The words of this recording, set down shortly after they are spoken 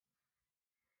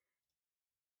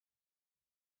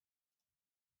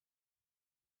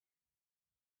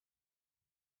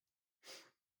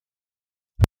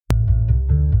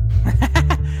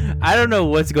I don't know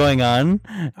what's going on.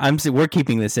 We're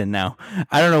keeping this in now.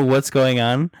 I don't know what's going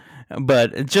on,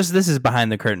 but just this is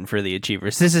behind the curtain for the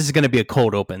Achievers. This is going to be a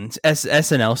cold open,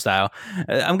 SNL style.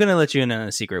 I'm going to let you in on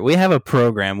a secret. We have a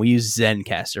program. We use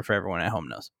Zencaster for everyone at home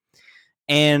knows,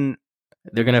 and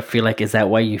they're gonna feel like, is that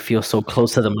why you feel so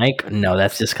close to the mic? No,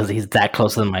 that's just because he's that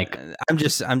close to the mic. I'm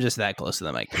just that close to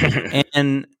the mic,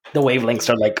 and the wavelengths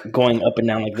are like going up and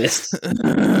down like this.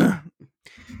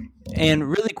 And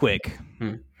really quick,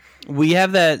 we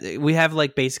have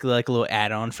like basically like a little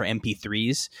add-on for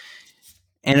MP3s,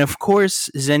 and of course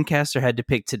Zencaster had to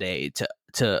pick today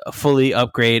to fully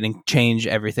upgrade and change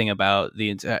everything about the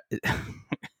entire.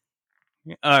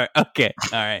 All right, okay,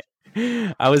 all right.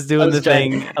 I was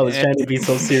trying to be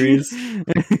so serious.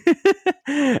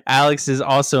 Alex is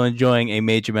also enjoying a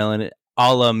Major Melon,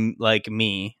 like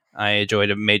me. I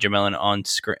enjoyed a Major Melon on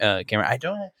camera. I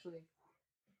don't actually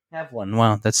have one.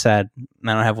 Wow, that's sad.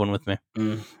 I don't have one with me.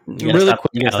 Really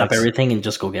quick, you gotta stop everything and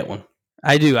just go get one.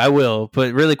 I do. I will.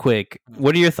 But really quick,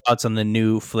 what are your thoughts on the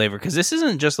new flavor? Because this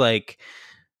isn't just like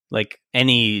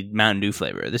any Mountain Dew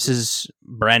flavor. This is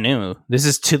brand new. This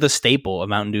is to the staple of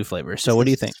Mountain Dew flavor. So what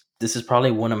do you think? This is probably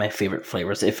one of my favorite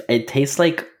flavors. If it tastes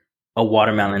like a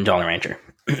watermelon Jolly Rancher.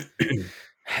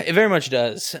 It very much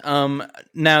does.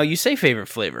 Now you say favorite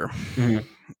flavor. Mm-hmm.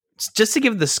 Just to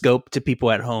give the scope to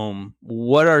people at home,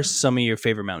 what are some of your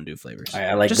favorite Mountain Dew flavors?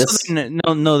 I like just this.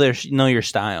 So know your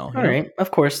style. All right,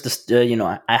 of course. This,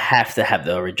 I have to have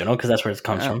the original because that's where it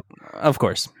comes from. Of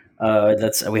course.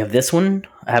 We have this one.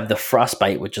 I have the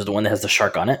Frostbite, which is the one that has the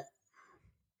shark on it.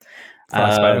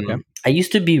 Frostbite. Okay. I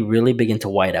used to be really big into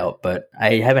Whiteout, but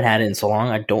I haven't had it in so long.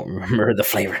 I don't remember the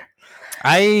flavor.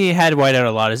 I had Whiteout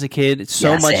a lot as a kid. It's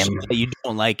so much that you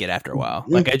don't like it after a while.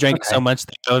 Like I drank it so much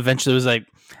that I eventually was like,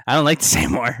 I don't like this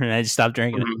anymore, and I just stopped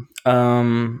drinking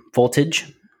it.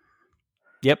 Voltage.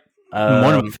 Yep.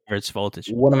 One of my favorites, Voltage.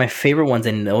 One of my favorite ones,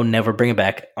 and they'll never bring it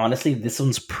back. Honestly, this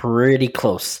one's pretty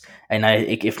close, and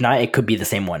if not, it could be the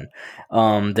same one.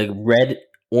 The red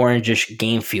orangish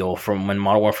game feel from when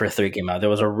Modern Warfare 3 came out. There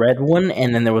was a red one,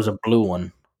 and then there was a blue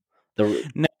one.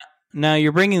 Now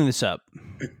you're bringing this up.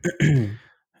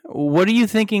 What are you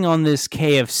thinking on this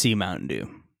KFC Mountain Dew?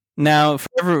 Now,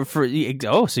 so you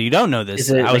don't know this? Is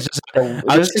that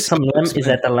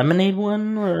the lemonade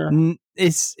one? Or?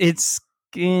 It's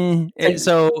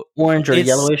so orange or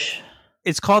yellowish.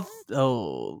 It's called.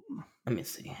 Oh, let me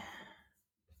see.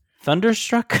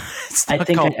 Thunderstruck. I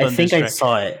think I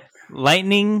saw it.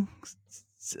 Lightning.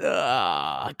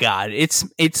 God,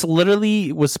 it's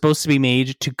literally was supposed to be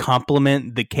made to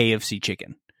complement the KFC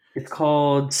chicken. It's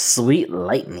called Sweet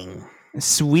Lightning.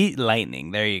 Sweet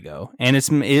Lightning. There you go. And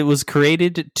it was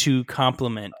created to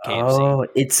complement KFC. Oh,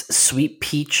 it's sweet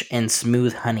peach and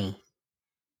smooth honey.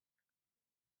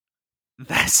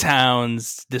 That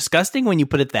sounds disgusting when you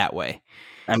put it that way.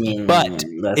 I mean, but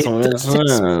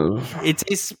it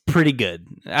tastes pretty good.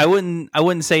 I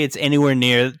wouldn't say it's anywhere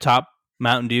near the top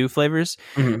Mountain Dew flavors,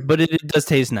 but it does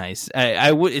taste nice.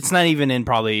 It's not even in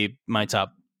probably my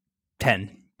top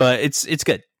 10, but it's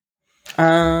good.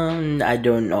 I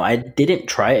don't know. I didn't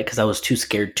try it because I was too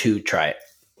scared to try it.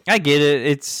 I get it.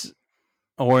 It's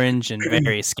orange and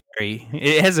very scary.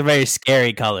 It has a very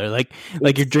scary color, like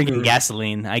you're drinking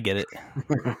gasoline. I get it,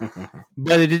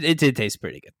 but it did taste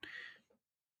pretty good.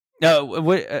 No,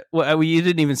 what you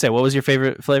didn't even say. What was your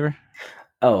favorite flavor?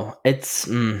 Oh, it's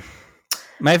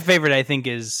my favorite. I think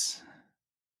is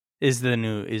the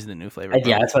new flavor.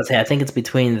 Yeah, that's what I say. I think it's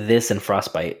between this and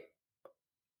Frostbite.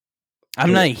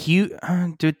 I'm not a huge.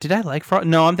 Did I like Frost?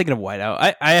 No, I'm thinking of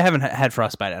Whiteout. I haven't had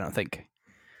Frostbite. I don't think.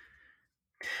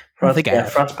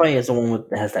 Frostbite is the one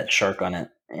that has that shark on it,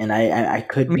 and I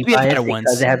could be biased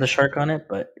because it has a shark on it.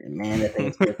 But man, I think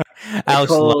it's good.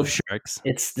 Alex loves sharks.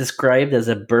 It's described as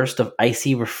a burst of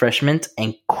icy refreshment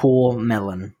and cool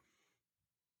melon.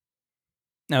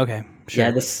 Okay, sure.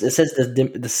 Yeah, it says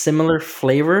the similar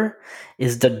flavor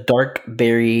is the dark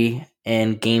berry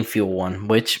and game fuel one,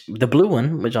 the blue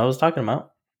one, which I was talking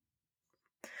about.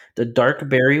 The dark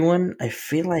berry one, I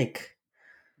feel like.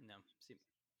 No.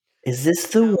 Is this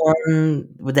the one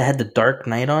that had the Dark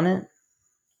Knight on it?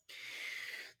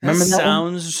 Remember that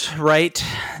sounds right.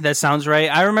 That sounds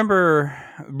right. I remember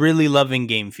really loving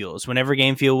Game Fuels. Whenever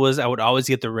Game Fuel was, I would always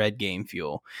get the red Game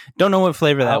Fuel. Don't know what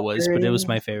flavor that was, but it was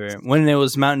my favorite. When it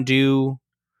was Mountain Dew,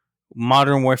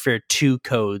 Modern Warfare 2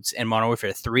 codes and Modern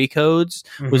Warfare 3 codes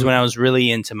was when I was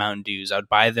really into Mountain Dews. I would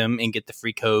buy them and get the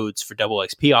free codes for double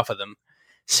XP off of them.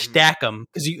 Stack them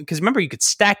because remember you could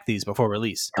stack these before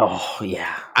release. Oh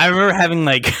yeah, I remember having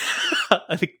like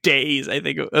I think days of double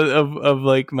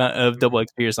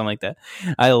XP or something like that.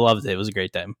 I loved it. It was a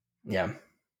great time. Yeah.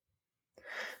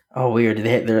 Oh, weird.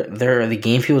 The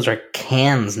Game Fuels are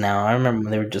cans now. I remember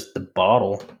when they were just the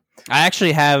bottle.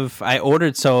 I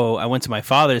ordered, so I went to my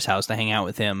father's house to hang out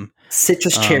with him.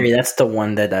 Citrus cherry, that's the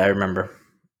one that I remember.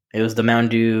 It was the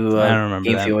Mountain Dew I don't remember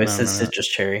Game that. Fuel. It says citrus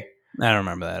cherry. I don't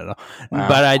remember that at all. Wow.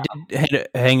 But I did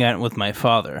hang out with my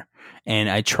father, and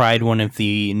I tried one of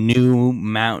the new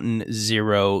Mountain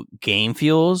Zero Game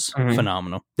Fuels. Mhm.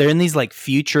 Phenomenal. They're in these like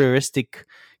futuristic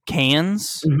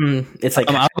cans. Mm-hmm. It's like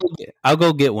I'll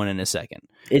go get one in a second.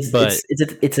 It's like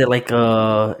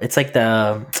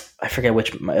the I forget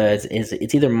which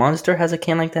it's either Monster has a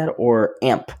can like that or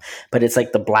Amp, but it's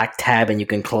like the black tab and you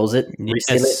can close it,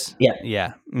 reseal it.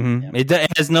 Yeah. Mm-hmm. It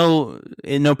has no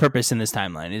purpose in this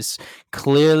timeline. It's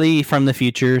clearly from the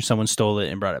future. Someone stole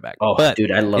it and brought it back. Oh, but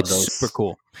dude, I love it's those. Super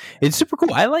cool. It's super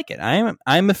cool. I like it.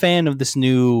 I'm a fan of this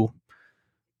new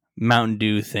Mountain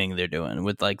Dew thing they're doing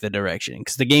with like the direction,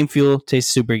 because the Game Fuel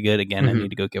tastes super good. Again, I need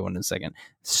to go get one in a second.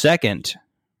 Second,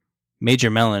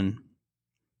 Major Melon,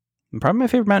 probably my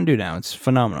favorite Mountain Dew now. It's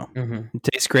phenomenal. It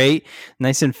tastes great,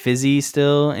 nice and fizzy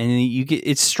still, and you get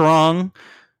it's strong,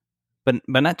 but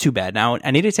not too bad. Now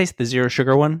I need to taste the zero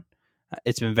sugar one.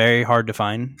 It's been very hard to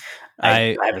find.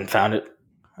 I haven't found it.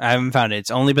 I haven't found it.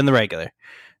 It's only been the regular.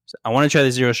 So I want to try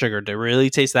the zero sugar to really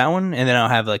taste that one, and then I'll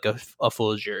have like a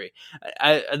full jury.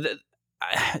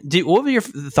 What were your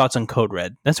thoughts on Code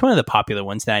Red? That's one of the popular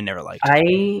ones that I never liked.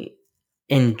 I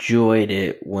enjoyed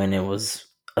it when it was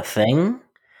a thing.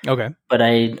 Okay. But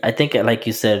I think, like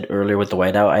you said earlier with the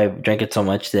whiteout, I drank it so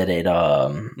much that it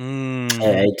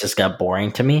just got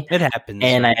boring to me. It happens.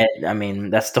 And I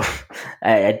mean, that's the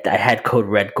I had Code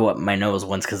Red go up my nose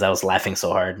once because I was laughing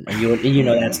so hard. And you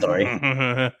know that story.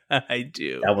 I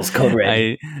do. That was Code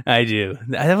Red. I do.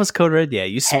 That was Code Red. Yeah,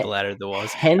 you splattered the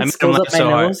walls. Hence goes up my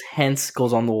nose. Hence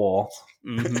goes on the wall.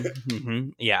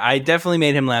 Yeah, I definitely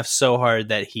made him laugh so hard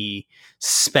that he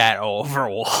spat all over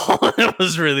a wall. It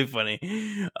was really funny.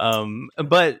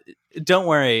 But don't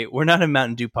worry, we're not a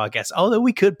Mountain Dew podcast, although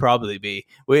we could probably be.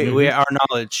 Our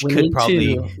knowledge could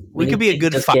be a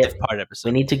good 5-part episode.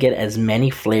 We need to get as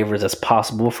many flavors as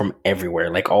possible from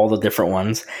everywhere, like all the different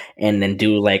ones, and then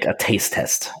do like a taste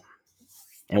test.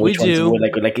 And which ones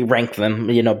like rank them,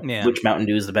 which Mountain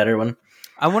Dew is the better one.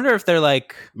 I wonder if they're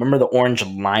like... Remember the orange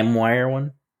lime wire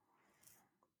one?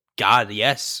 God,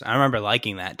 yes. I remember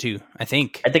liking that too, I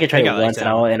think. I tried it once and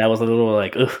I was a little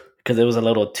like, ugh, because it was a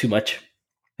little too much.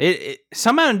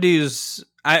 Some Mountain Dews...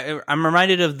 I'm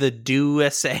reminded of the Dew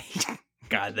SA.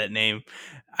 God, that name.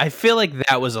 I feel like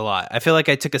that was a lot. I feel like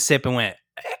I took a sip and went...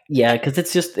 Yeah, because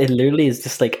it literally is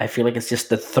just like, I feel like it's just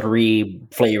the 3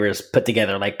 flavors put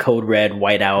together, like Code Red,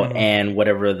 Whiteout, and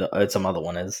whatever some other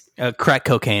one is. Crack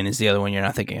cocaine is the other one you're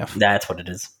not thinking of. That's what it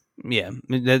is. Yeah,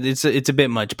 it's a bit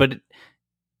much, but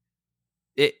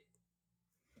it's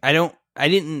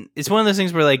one of those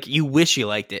things where like you wish you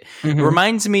liked it. It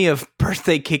reminds me of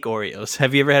birthday cake Oreos.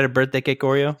 Have you ever had a birthday cake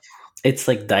Oreo? It's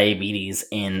like diabetes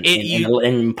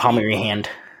in palm of your hand.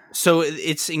 So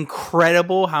it's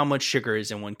incredible how much sugar is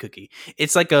in one cookie.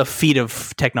 It's like a feat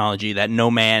of technology that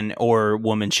no man or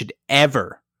woman should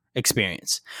ever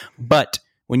experience. But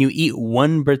when you eat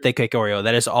one birthday cake Oreo,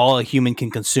 that is all a human can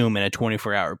consume in a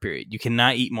 24-hour period. You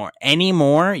cannot eat more. Any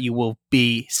more, you will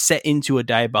be set into a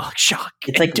diabolic shock.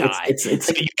 It's like die. It's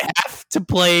like you have to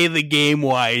play the game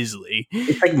wisely.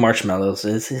 It's like marshmallows.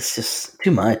 It's just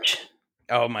too much.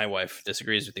 Oh, my wife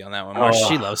disagrees with you on that one.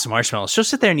 She loves marshmallows. She'll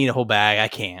sit there and eat a whole bag. I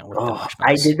can't.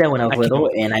 I did that when I was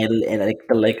little, and I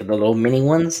like the little mini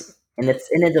ones, and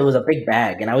it was a big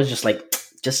bag, and I was just like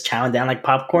chowing down like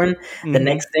popcorn. The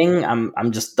next thing,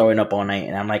 I'm just throwing up all night,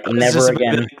 and I'm like, never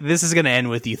again. This is going to end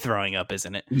with you throwing up,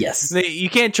 isn't it? Yes. You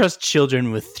can't trust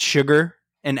children with sugar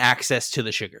and access to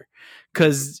the sugar,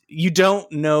 because you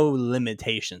don't know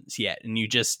limitations yet, and you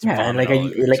just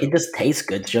it just tastes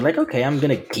good. So you're like, okay, I'm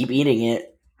gonna keep eating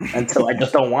it until I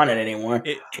just don't want it anymore.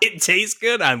 It tastes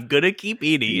good. I'm gonna keep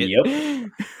eating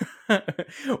it. Yep.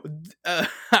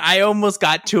 I almost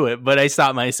got to it, but I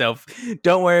stopped myself.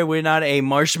 Don't worry, we're not a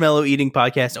marshmallow eating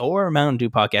podcast or a Mountain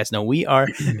Dew podcast. No, we are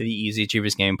the Easy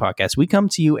Achievers Gaming Podcast. We come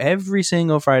to you every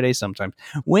single Friday, sometimes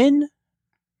when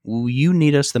you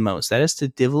need us the most. That is to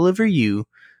deliver you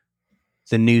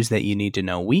the news that you need to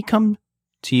know. We come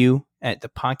to you at the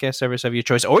podcast service of your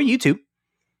choice or YouTube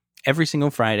every single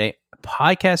Friday.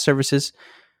 Podcast services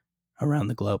around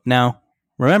the globe. Now,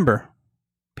 remember,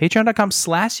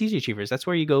 patreon.com/EasyAchievers. That's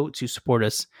where you go to support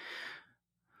us.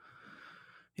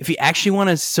 If you actually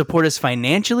want to support us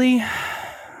financially,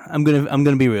 I'm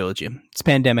gonna be real with you. It's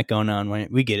pandemic going on,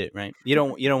 right? We get it, right? You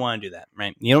don't want to do that,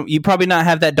 right? You probably not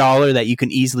have that dollar that you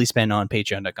can easily spend on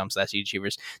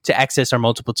patreon.com/YouTubers to access our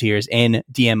multiple tiers and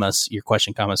DM us your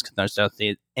question, comments, concerns,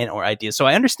 and or ideas. So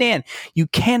I understand you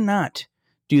cannot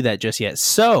do that just yet.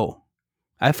 So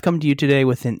I've come to you today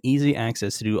with an easy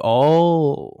access to do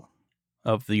all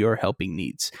of your helping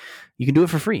needs. You can do it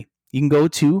for free. You can go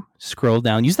to scroll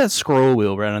down, use that scroll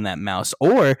wheel right on that mouse,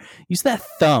 or use that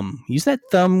thumb. Use that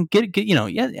thumb. Get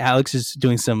Alex is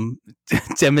doing some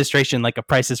demonstration like a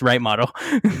Price is Right model.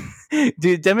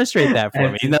 Dude, demonstrate that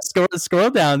for me. Now scroll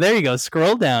down. There you go.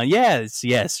 Scroll down. Yes.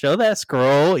 Show that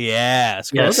scroll. Yeah.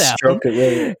 Scroll down. Stroke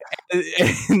it,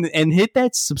 and hit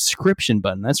that subscription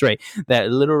button. That's right. That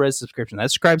little red subscription. That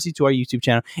subscribes you to our YouTube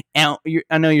channel. Now,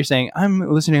 I know you're saying, I'm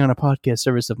listening on a podcast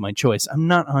service of my choice. I'm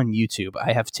not on YouTube.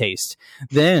 I have taste.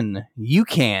 Then you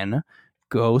can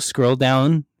go scroll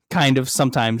down. Kind of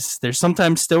sometimes. There's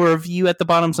sometimes still a review at the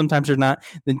bottom. Sometimes there's not.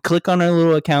 Then click on our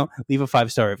little account. Leave a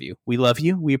 5-star review. We love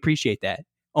you. We appreciate that.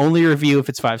 Only review if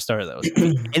it's 5-star though.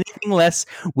 Anything less,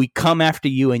 we come after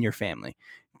you and your family.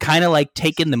 Kind of like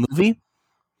Taken the movie.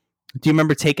 Do you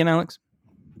remember Taken, Alex?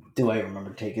 Do I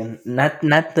remember Taken? Not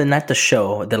the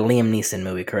show, the Liam Neeson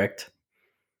movie, correct?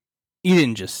 You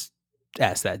didn't just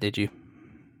ask that, did you?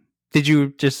 Did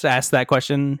you just ask that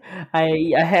question? I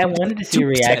wanted to see your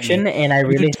reaction, and I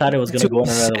really thought it was going to go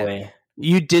another way.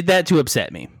 You did that to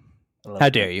upset me. How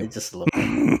dare you? Just a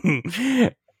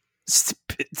little.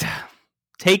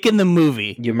 Taken the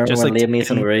movie. You remember when Liam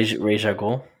Neeson was Ra's al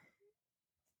Ghul?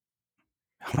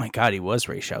 Oh my god, he was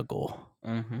Ra's al Ghul.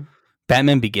 Mm-hmm.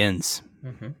 Batman Begins.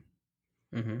 Mm-hmm.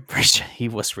 He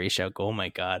was Ra's al Ghul. Oh my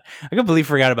god, I completely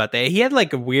forgot about that. He had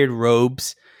like weird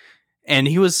robes. And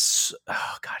he was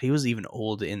even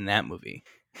old in that movie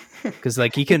because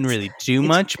like he couldn't really do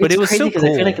much, but it was so cool.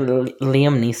 I feel like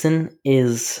Liam Neeson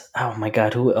is, oh my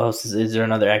god, who else is there?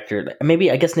 Another actor? Maybe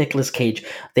I guess Nicolas Cage.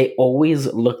 They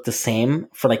always look the same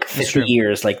for like 50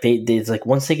 years. Like they like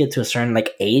once they get to a certain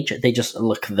like age, they just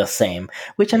look the same.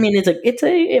 Which I mean,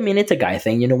 it's a guy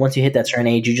thing. You know, once you hit that certain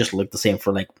age, you just look the same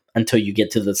for like until you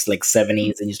get to this like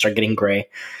 70s and you start getting gray.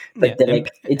 But then,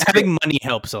 like it's having money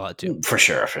helps a lot too. For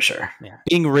sure. Yeah.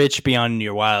 Being rich beyond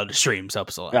your wildest dreams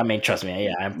helps a lot. I mean, trust me.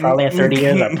 Yeah, I'm probably at 30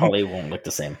 years. I probably won't look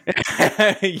the same.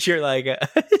 You're like,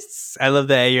 I love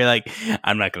that. You're like,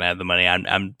 I'm not gonna have the money.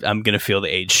 I'm gonna feel the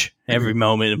age every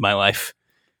moment of my life.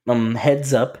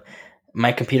 Heads up,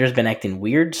 my computer's been acting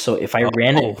weird. So if I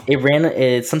ran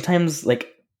it sometimes like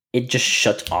it just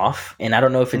shuts off, and I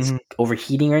don't know if it's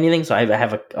overheating or anything. So I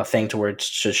have a thing to where it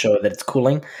should show that it's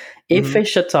cooling. If it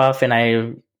shuts off and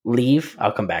I leave,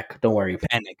 I'll come back. Don't worry.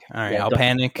 Panic. All right, I'll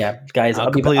panic. Yeah, guys,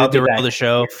 I'll completely derail the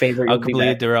show. I'll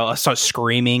completely derail. I'll start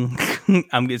screaming.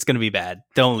 It's gonna be bad.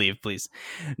 Don't leave, please.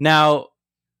 Now,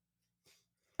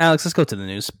 Alex, let's go to the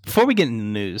news. Before we get into the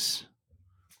news,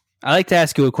 I like to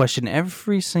ask you a question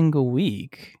every single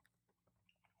week.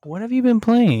 What have you been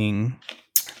playing?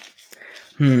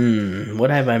 What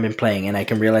have I been playing? And I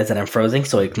can realize that I'm frozen,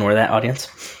 so ignore that, audience.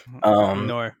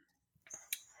 Ignore.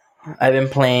 I've been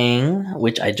playing,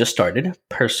 which I just started,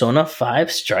 Persona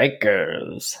 5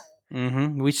 Strikers.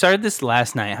 We started this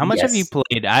last night. How much have you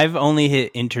played? I've only hit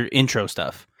intro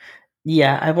stuff.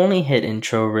 Yeah, I've only hit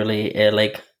intro, really,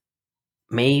 like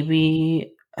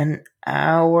maybe an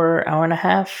hour and a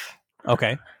half.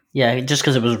 Okay. Yeah, just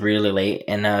because it was really late,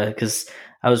 and because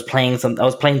I was playing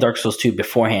Dark Souls 2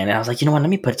 beforehand, and I was like, you know what,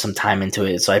 let me put some time into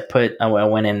it. So I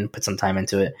went in and put some time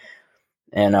into it,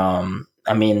 and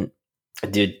I mean,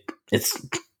 dude,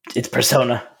 it's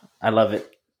Persona. I love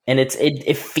it, and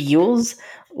it feels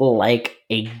like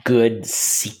a good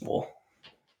sequel.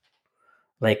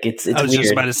 Like it's I was weird.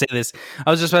 just about to say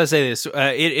this.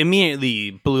 It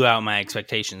immediately blew out my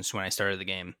expectations when I started the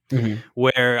game,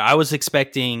 where I was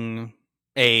expecting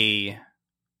a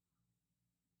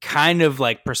kind of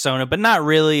like Persona, but not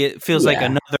really. It feels like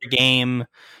another game.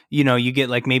 You know, you get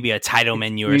like maybe a title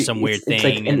menu or some weird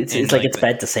thing. It's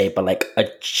bad to say, but like a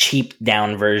cheap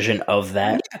down version of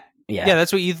that. Yeah,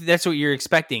 that's what you're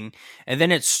expecting, and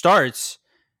then it starts.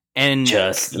 And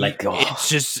just like it's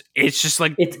just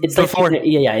like it's before. Like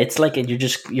it's like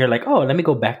you're like, oh, let me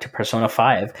go back to Persona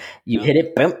 5. You hit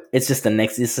it, boom, it's just the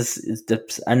next.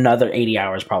 It's another 80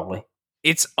 hours probably.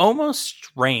 It's almost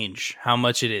strange how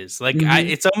much it is. Like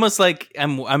it's almost like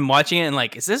I'm watching it and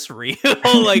like, is this real?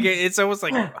 Like it's almost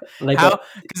like how,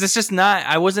 because it's just not.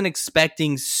 I wasn't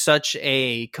expecting such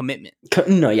a commitment.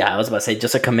 No, yeah, I was about to say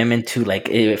just a commitment to like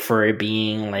for it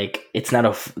being like it's not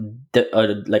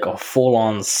like a full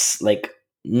on like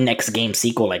next game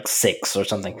sequel like 6 or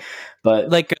something. But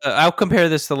like I'll compare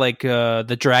this to like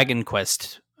the Dragon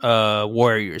Quest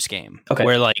Warriors game. Okay.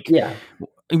 Where like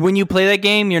when you play that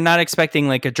game, you're not expecting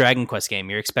like a Dragon Quest game.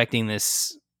 You're expecting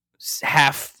this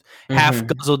half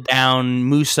guzzled down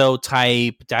Muso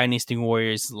type Dynasty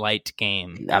Warriors light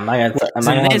game. I'm not gonna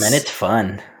lie, man, it's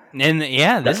fun. And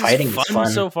yeah, this is fun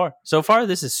so far. So far,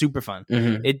 this is super fun.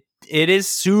 Mm-hmm. It is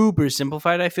super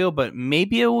simplified, I feel, but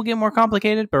maybe it will get more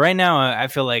complicated. But right now, I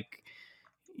feel like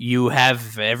you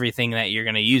have everything that you're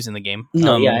going to use in the game.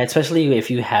 No, especially if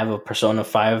you have a Persona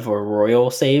 5 or Royal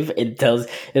save,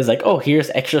 it's like, oh, here's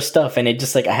extra stuff, and it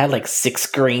just like I had like 6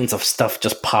 screens of stuff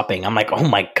just popping. I'm like, oh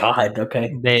my god,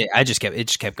 okay. It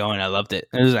just kept going. I loved it.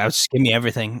 I was just give me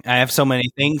everything. I have so many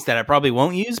things that I probably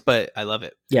won't use, but I love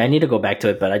it. Yeah, I need to go back to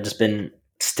it, but I just been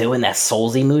still in that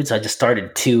Soulsy mood, so I just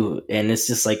started 2, and it's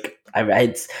just like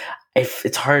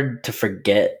it's hard to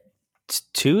forget.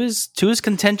 2 is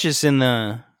contentious in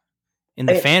the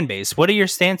fan base. What are your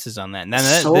stances on that? Now,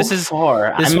 I'm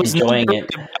enjoying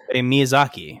it. By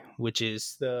Miyazaki, which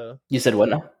is You said what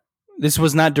now? This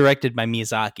was not directed by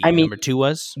Miyazaki. I mean, number 2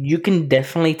 was. You can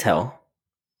definitely tell.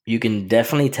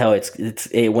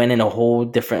 It went in a whole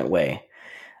different way.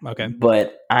 Okay,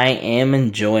 but I am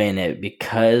enjoying it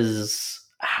because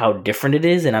how different it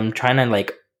is, and I'm trying to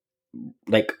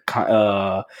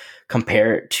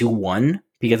compare it to 1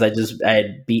 because I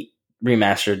had beat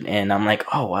Remastered, and I'm like,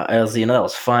 oh, that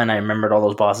was fun. I remembered all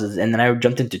those bosses, and then I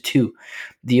jumped into 2.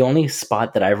 The only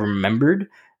spot that I remembered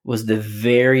was the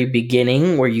very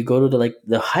beginning where you go to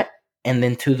the hut, and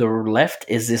then to the left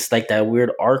is this like that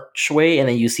weird archway, and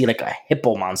then you see like a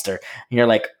hippo monster, and you're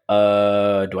like,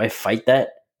 do I fight that?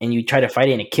 And you try to fight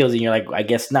it, and it kills you, and you're like, I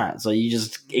guess not. So you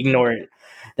just ignore it.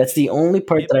 That's the only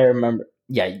part that I remember.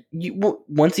 Yeah,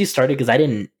 once you started, because I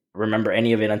didn't remember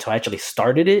any of it until I actually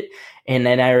started it, and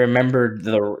then I remembered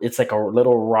it's like a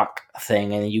little rock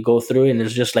thing, and you go through it, and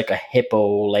there's just like a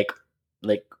hippo, like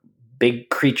big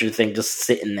creature thing just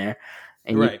sitting there,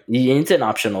 and right. It's an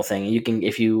optional thing. You can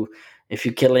if you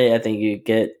kill it, I think you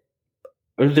get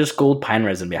there's gold pine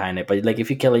resin behind it, but like if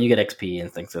you kill it, you get XP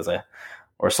and things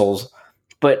or souls.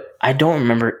 But I don't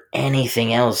remember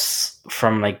anything else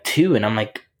from like 2, and I'm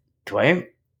like, do I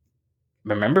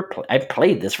remember? I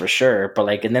played this for sure, but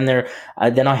like, and then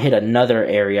then I'll hit another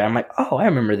area. I'm like, oh, I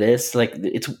remember this. Like,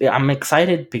 I'm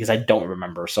excited because I don't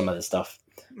remember some of this stuff.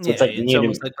 So it's like it's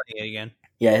almost like playing it again.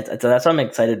 Yeah, that's why I'm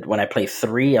excited when I play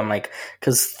 3. I'm like,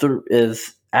 because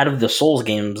out of the Souls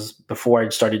games before I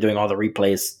started doing all the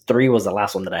replays, 3 was the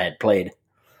last one that I had played.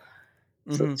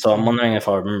 So I'm wondering if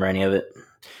I'll remember any of it.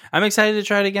 I'm excited to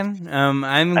try it again.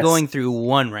 I'm going through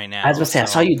 1 right now. I was gonna say I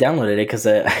saw you downloaded it because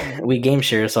we game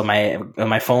share. So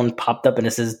my phone popped up and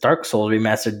it says Dark Souls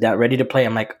Remastered, ready to play.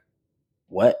 I'm like,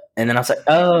 what? And then I was like,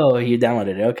 oh, you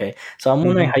downloaded it. Okay. So I'm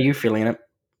wondering how you're feeling it.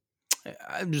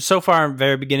 So far,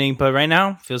 very beginning, but right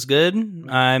now feels good.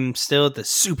 I'm still at the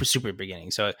super, super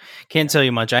beginning, so I can't tell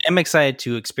you much. I am excited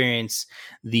to experience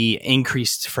the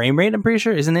increased frame rate. I'm pretty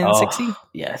sure, isn't it 60?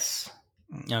 Yes.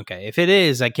 Okay, if it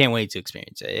is, I can't wait to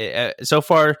experience it. So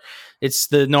far, it's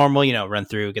the normal, run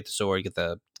through, get the sword, get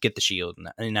the shield,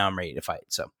 and now I'm ready to fight.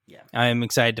 So yeah, I'm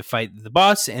excited to fight the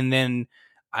boss. And then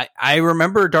I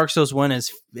remember Dark Souls 1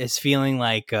 as feeling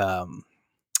like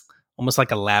almost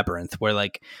like a labyrinth, where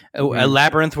like a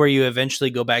labyrinth where you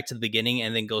eventually go back to the beginning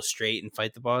and then go straight and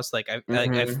fight the boss. Like I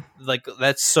like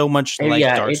that's so much like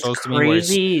Dark Souls to me.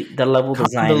 Crazy the level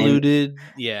design, convoluted.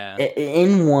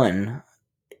 In 1.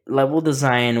 Level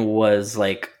design was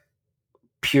like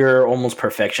pure almost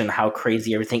perfection, how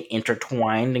crazy everything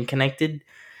intertwined and connected.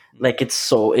 Like it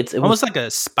was almost like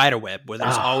a spider web where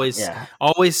there's always a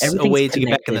way to get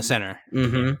back in the center.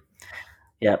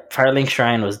 Yeah, Firelink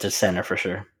Shrine was the center for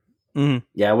sure.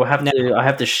 Yeah, I'll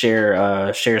have to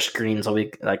share screens so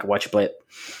we like watch you play it.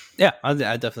 Yeah, I'll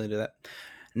definitely do that.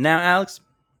 Now, Alex,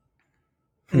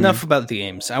 enough about the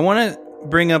games. I want to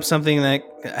bring up something that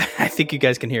I think you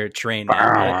guys can hear a train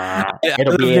now. I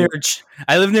live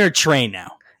near a train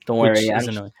now. Don't worry.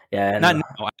 Not now.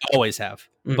 I always have.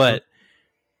 But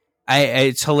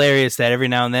it's hilarious that every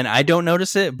now and then I don't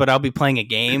notice it, but I'll be playing a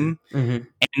game and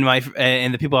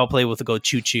the people I'll play with will go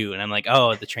choo choo, and I'm like,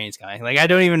 oh, the train's coming. Like I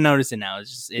don't even notice it now.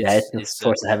 It's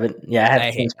forced habit. Yeah, I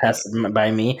had trains pass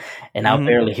by me, and I'll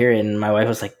barely hear it. And my wife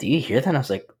was like, "Do you hear that?" And I was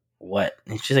like, "What?"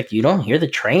 And she's like, "You don't hear the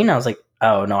train?" I was like,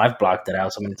 oh no, I've blocked it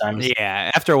out so many times. Yeah,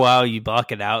 after a while you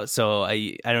block it out. So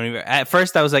I don't even. At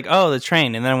first I was like, oh, the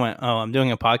train, and then I went, oh, I'm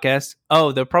doing a podcast.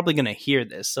 Oh, they're probably gonna hear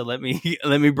this, so let me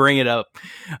bring it up.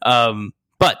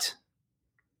 But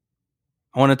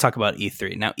I want to talk about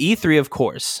E3 now. E3, of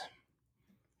course,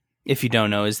 if you don't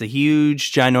know, is the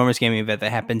huge, ginormous gaming event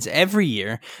that happens every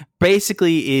year.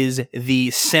 Basically is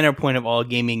the center point of all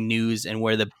gaming news and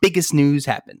where the biggest news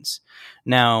happens.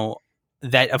 Now,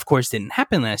 that, of course, didn't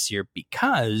happen last year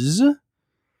because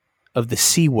of the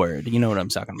C word. You know what I'm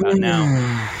talking about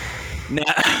now.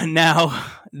 Now,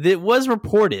 it was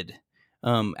reported,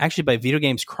 actually by Video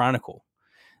Games Chronicle,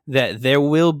 that there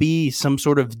will be some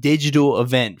sort of digital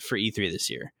event for E3 this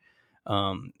year.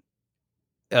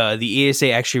 The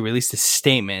ESA actually released a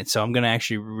statement, so I'm going to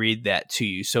actually read that to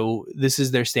you. So this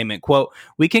is their statement. Quote,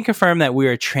 "We can confirm that we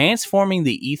are transforming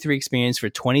the E3 experience for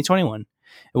 2021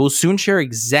 and we'll soon share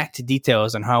exact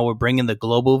details on how we're bringing the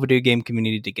global video game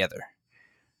community together.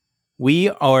 We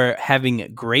are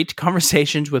having great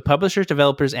conversations with publishers,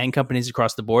 developers, and companies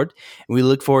across the board, and we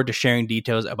look forward to sharing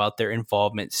details about their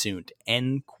involvement soon."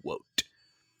 End quote.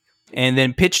 And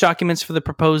then pitch documents for the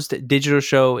proposed digital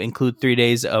show include 3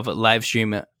 days of live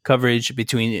stream coverage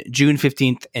between June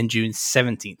 15th and June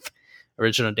 17th.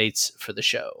 Original dates for the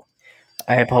show.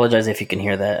 I apologize if you can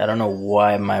hear that. I don't know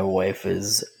why my wife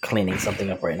is cleaning something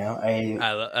up right now.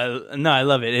 I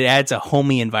love it. It adds a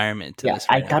homey environment to this.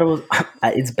 I thought it was.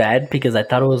 It's bad because I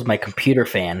thought it was my computer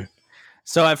fan.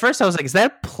 So at first I was like, "Is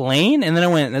that a plane?" And then I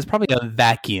went, "That's probably a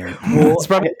vacuum." Well, it's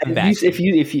probably a vacuum.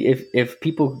 If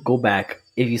people go back,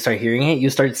 if you start hearing it, you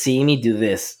start seeing me do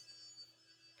this.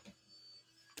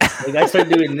 Like I start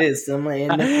doing this. I'm like,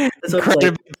 that's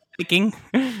like,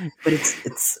 but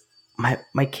it's.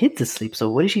 My kid's asleep, so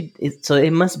what is she? So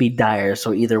it must be dire.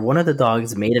 So either one of the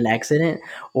dogs made an accident,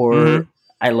 or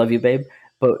I love you, babe,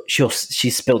 but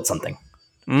she spilled something.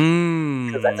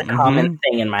 Because that's a common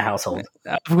thing in my household.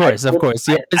 Of course.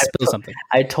 Yeah, spill something.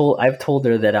 I've told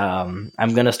her that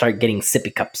I'm gonna start getting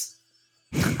sippy cups.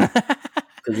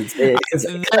 Because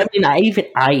I mean,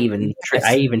 I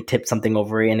even tipped something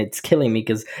over and it's killing me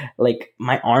because like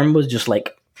my arm was just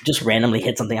randomly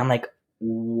hit something. I'm like,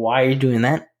 why are you doing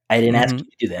that? I didn't ask you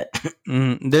to do that.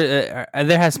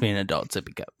 There has to be an adult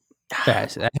sippy cup.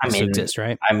 That has to exist,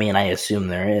 right? I mean, I assume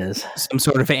there is some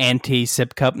sort of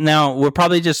anti-sip cup. Now we're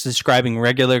probably just describing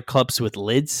regular cups with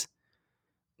lids.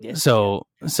 Yeah. So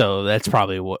that's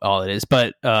probably all it is.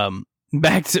 But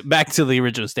back to the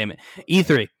original statement.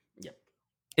 E3. Yep.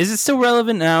 Is it still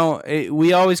relevant now?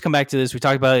 We always come back to this. We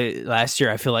talked about it last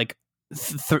year. I feel like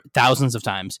thousands of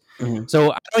times. Mm-hmm.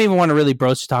 So I don't even want to really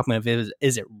broach the topic of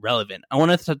is it relevant. I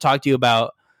want to talk to you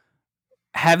about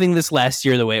having this last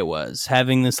year the way it was,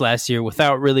 having this last year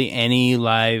without really any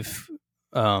live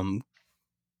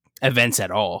events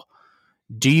at all.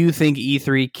 Do you think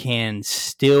E3 can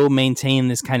still maintain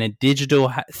this kind of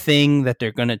digital thing that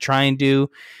they're going to try and do?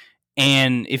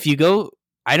 And if you go,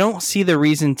 I don't see the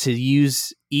reason to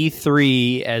use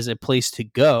E3 as a place to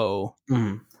go.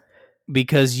 Mm-hmm.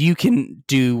 Because you can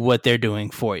do what they're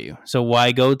doing for you. So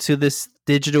why go to this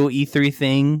digital E3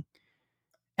 thing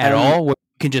at all? Where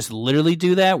you can just literally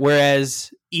do that.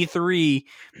 Whereas E3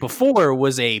 before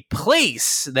was a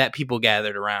place that people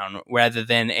gathered around rather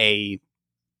than a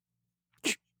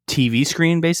TV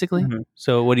screen, basically. Mm-hmm.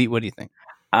 So what do you think?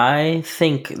 I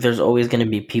think there's always going to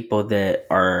be people that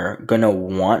are going to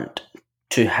want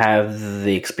to have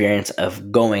the experience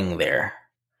of going there.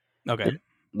 Okay.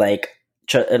 Like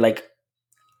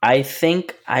I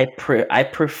think I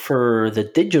prefer the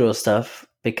digital stuff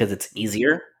because it's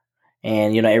easier,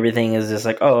 and everything is just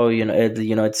like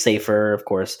it's safer. Of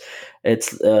course,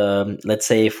 it's let's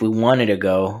say if we wanted to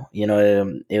go,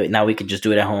 now we can just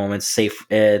do it at home. It's safe.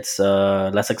 It's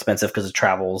less expensive because it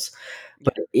travels.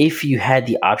 But if you had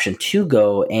the option to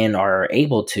go and are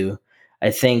able to, I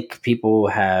think people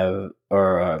have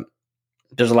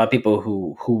there's a lot of people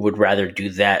who would rather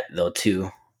do that though too.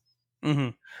 Mm-hmm.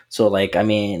 So like, I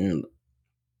mean,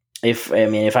 if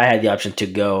I had the option to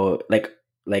go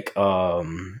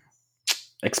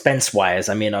expense wise,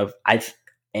 I mean, and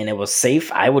it was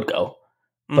safe, I would go.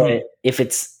 Mm-hmm. But if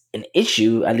it's an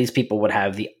issue, at least people would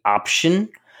have the option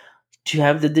to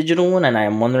have the digital one. And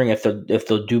I'm wondering if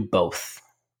they'll do both.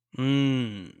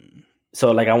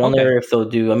 So like, I wonder if they'll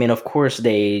do, I mean, of course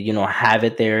they, have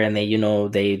it there and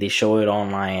they, they show it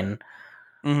online,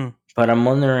 but I'm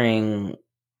wondering,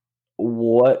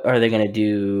 what are they going to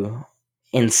do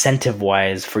incentive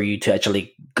wise for you to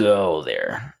actually go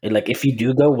there? Like, if you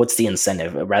do go, what's the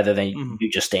incentive rather than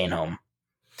you just staying home?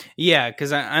 Yeah,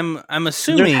 because I'm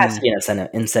assuming there has to be an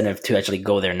incentive to actually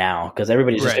go there now, because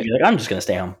everybody's just going to be like, I'm just going to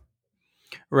stay home.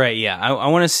 Right. Yeah. I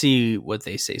want to see what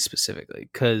they say specifically,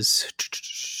 because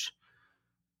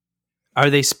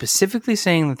are they specifically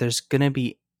saying that there's going to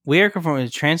be we are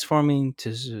transforming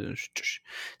to?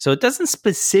 So it doesn't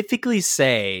specifically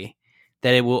say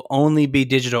that it will only be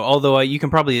digital, although you can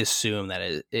probably assume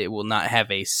that it will not have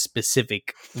a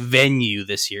specific venue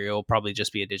this year. It will probably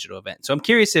just be a digital event. So I'm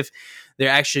curious if they're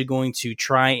actually going to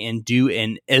try and do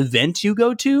an event you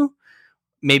go to,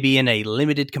 maybe in a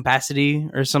limited capacity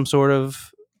or some sort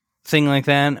of thing like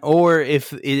that, or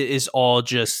if it is all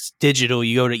just digital.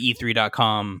 You go to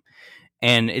e3.com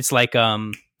and it's like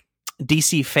DC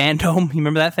Fandom. You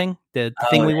remember that thing? The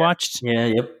thing we watched? Yeah,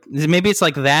 yep. Maybe it's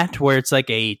like that, where it's like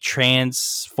a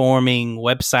transforming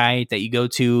website that you go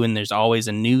to and there's always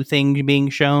a new thing being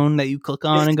shown that you click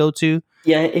on and go to.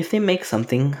 Yeah, if they make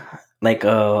something like a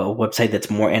website that's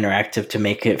more interactive to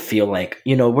make it feel like,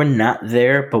 we're not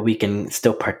there, but we can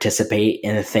still participate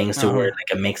in the things to where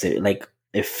like it makes it like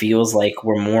it feels like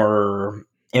we're more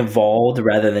involved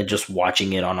rather than just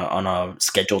watching it on a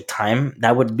scheduled time.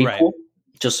 That would be cool.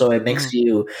 Just so it makes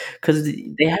you, because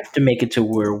they have to make it to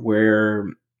where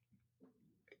we're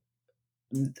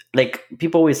like,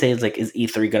 people always say it's like, is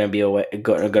E3 gonna be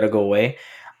gonna go away?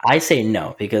 I say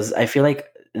no, because I feel like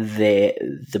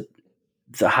the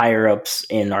higher ups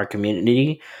in our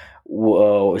community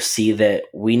will see that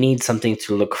we need something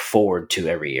to look forward to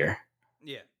every year.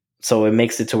 Yeah. So it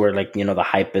makes it to where like the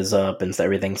hype is up and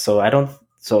everything. So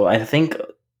I think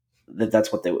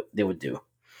that's what they would do.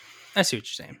 I see what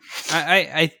you're saying.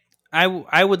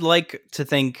 I would like to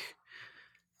think,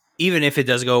 even if it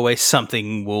does go away,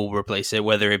 something will replace it,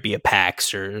 whether it be a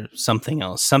PAX or something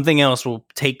else. Something else will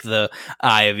take the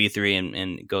eye of E3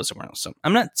 and go somewhere else. So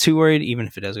I'm not too worried, even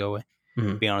if it does go away,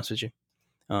 to be honest with you.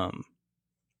 But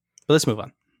let's move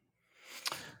on.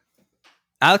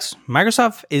 Alex,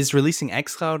 Microsoft is releasing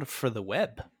xCloud for the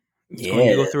web. It's going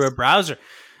to go through a browser.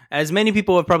 As many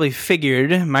people have probably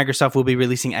figured, Microsoft will be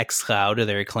releasing xCloud,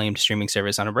 their acclaimed streaming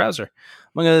service, on a browser.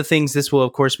 Among other things, this will,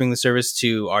 of course, bring the service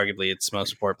to arguably its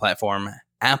most important platform,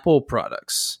 Apple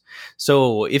products.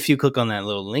 So if you click on that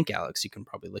little link, Alex, you can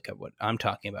probably look at what I'm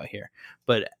talking about here.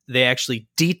 But they actually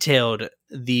detailed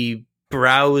the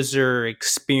browser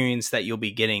experience that you'll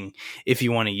be getting if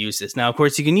you want to use this. Now, of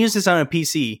course, you can use this on a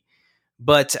PC,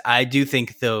 but I do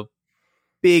think the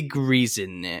big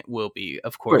reason it will be,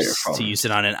 of course, to use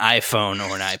it on an iPhone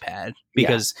or an iPad,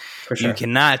 because you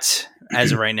cannot,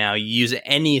 as of right now, use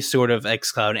any sort of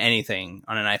xCloud anything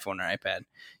on an iPhone or iPad.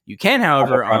 You can,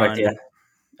 however,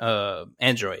 on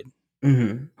Android,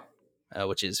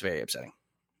 which is very upsetting.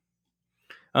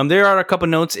 There are a couple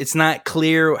notes. It's not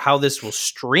clear how this will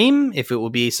stream, if it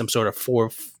will be some sort of full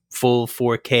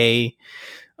 4K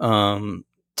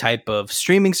type of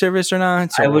streaming service or not.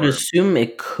 I would assume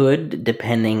it could,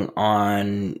 depending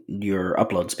on your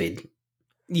upload speed.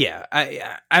 Yeah,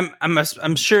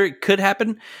 I'm sure it could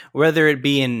happen. Whether it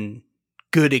be in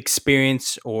good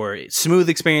experience or smooth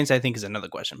experience, I think is another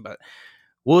question. But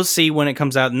we'll see when it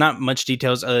comes out. Not much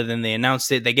details other than they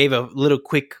announced it. They gave a little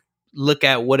quick look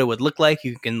at what it would look like.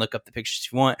 You can look up the pictures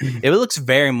if you want. It looks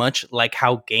very much like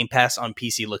how Game Pass on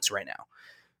PC looks right now,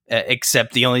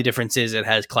 except the only difference is it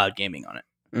has cloud gaming on it.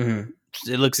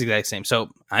 It looks the exact same. So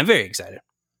I'm very excited.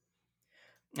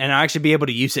 And I'll actually be able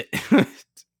to use it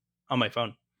on my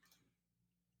phone.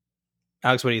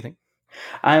 Alex, what do you think?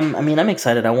 I'm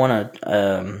excited. I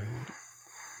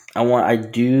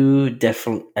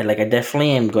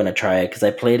definitely am going to try it, because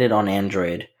I played it on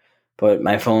Android, but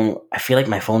I feel like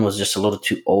my phone was just a little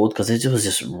too old, because it was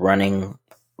just running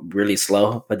really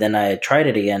slow. But then I tried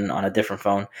it again on a different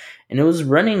phone, and it was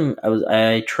running.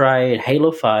 I tried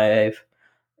Halo 5,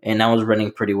 and that was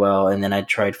running pretty well. And then I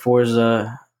tried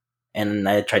Forza, and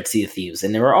I tried Sea of Thieves,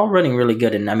 and they were all running really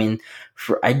good. And I mean,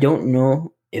 I don't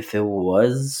know if it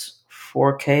was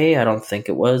 4K. I don't think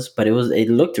it was, but it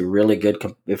looked really good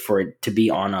for it to be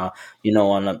on a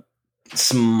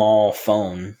small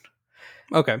phone.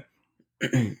 Okay.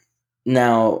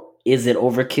 Now, is it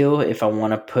overkill if I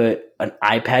want to put an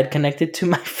iPad connected to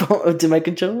my phone, to my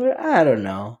controller? I don't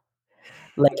know.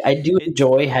 Like, I do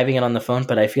enjoy having it on the phone,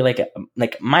 but I feel like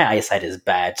my eyesight is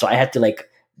bad, so I have to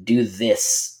do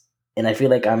this, and I feel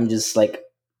like I'm just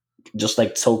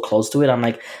so close to it. I'm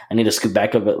like, I need to scoot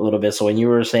back a little bit. So when you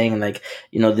were saying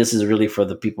this is really for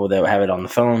the people that have it on the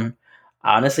phone,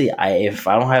 honestly, if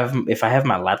I have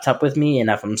my laptop with me and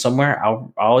if I'm somewhere,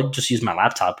 I'll just use my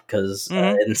laptop, because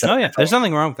there's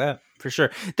nothing wrong with that, for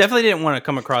sure. Definitely didn't want to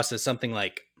come across as something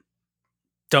like,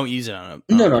 don't use it on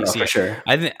a no, for sure.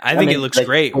 I think it looks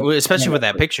great, especially with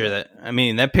that picture.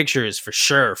 That picture is for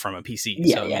sure from a PC.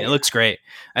 It looks great.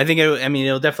 I think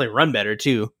it'll definitely run better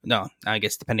too. No, I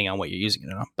guess depending on what you're using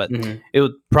it on, but it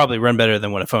would probably run better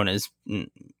than what a phone is.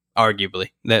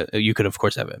 Arguably, that you could of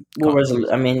course have it. I was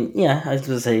going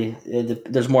to say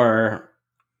there's more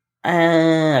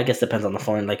I guess depends on the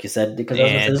phone, like you said, because I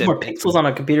was gonna say there's more pixels on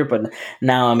a computer, but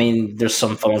now I mean there's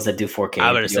some phones that do 4K.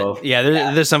 I would have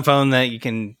said, there's some phone that you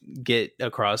can get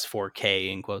across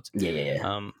 4K in quotes.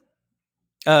 Yeah.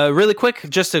 Really quick,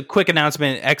 just a quick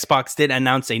announcement. Xbox did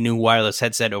announce a new wireless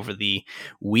headset over the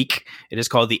week. It is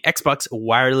called the Xbox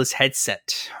Wireless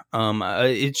Headset.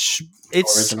 It's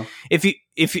original. if you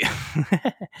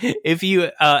if you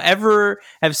ever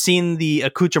have seen the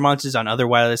accoutrements on other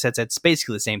wireless headsets,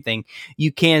 basically the same thing.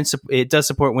 It does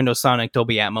support Windows Sonic,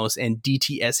 Dolby Atmos, and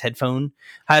DTS headphone.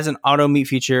 Has an auto mute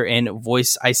feature and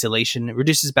voice isolation. It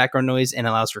reduces background noise and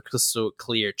allows for crystal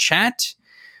clear chat.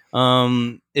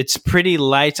 It's pretty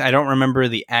light. I don't remember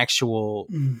the actual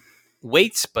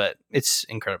weights, but it's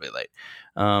incredibly light.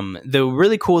 The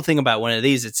really cool thing about one of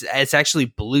these, it's actually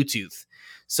Bluetooth.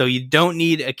 So you don't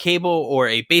need a cable or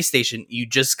a base station. You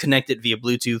just connect it via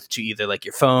Bluetooth to either like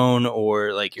your phone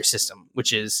or like your system,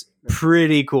 which is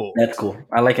pretty cool. That's cool.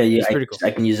 I like it. Cool.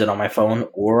 I can use it on my phone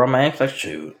or on my Xbox.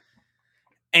 Shoot.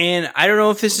 And I don't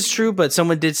know if this is true, but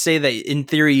someone did say that in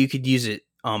theory you could use it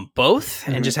on both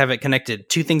and just have it connected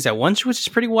two things at once, which is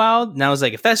pretty wild. And I was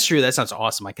like, if that's true, that sounds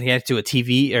awesome. I can connect to a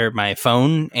TV or my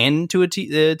phone and to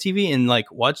the TV and like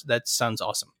watch. That sounds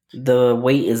awesome. The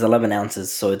weight is 11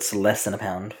 ounces, so it's less than a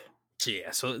pound.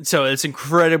 Yeah, so it's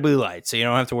incredibly light, so you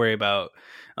don't have to worry about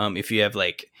if you have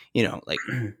like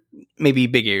maybe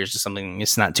big ears or something.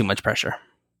 It's not too much pressure.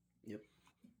 Yep.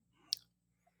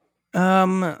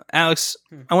 Alex,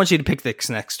 I want you to pick this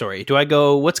next story. Do I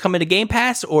go what's coming to Game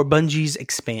Pass or Bungie's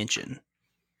expansion?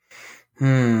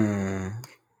 Go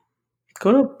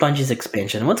to Bungie's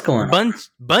expansion. What's going on?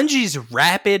 Bungie's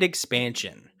rapid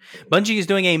expansion. Bungie is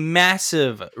doing a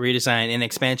massive redesign and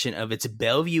expansion of its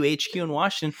Bellevue HQ in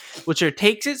Washington, which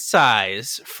takes its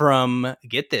size from,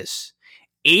 get this,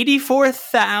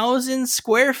 84,000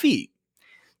 square feet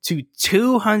to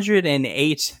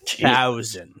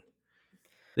 208,000.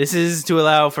 This is to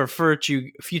allow for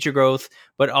future growth,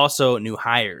 but also new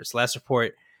hires. Last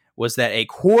report was that a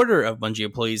quarter of Bungie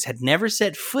employees had never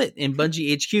set foot in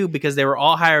Bungie HQ because they were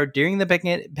all hired during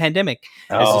the pandemic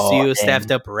as the studio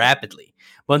staffed up rapidly.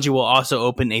 Bungie will also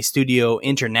open a studio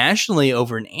internationally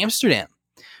over in Amsterdam,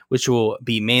 which will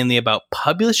be mainly about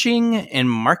publishing and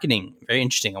marketing. Very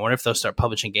interesting. I wonder if they'll start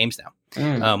publishing games now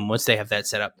once they have that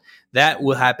set up. That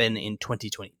will happen in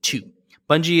 2022.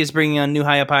 Bungie is bringing on new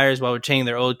high-up hires while retaining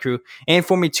their old crew and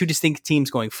forming two distinct teams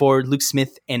going forward. Luke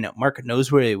Smith and Mark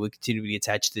Noseworthy will continue to be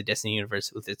attached to the Destiny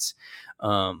universe with its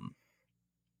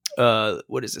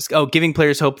what is this? Giving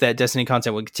players hope that Destiny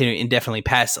content will continue indefinitely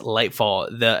past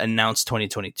Lightfall, the announced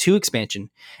 2022 expansion,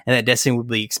 and that Destiny will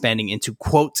be expanding into,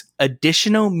 quote,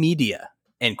 additional media,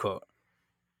 end quote.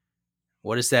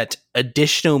 What does that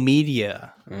additional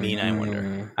media mean, I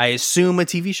wonder? I assume a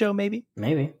TV show, maybe?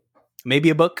 Maybe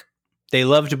a book. They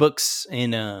loved books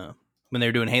in when they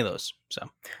were doing Halos. So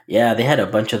yeah, they had a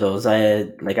bunch of those.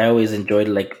 I always enjoyed,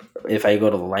 like, if I go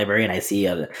to the library and I see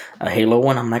a Halo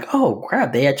one, I'm like, oh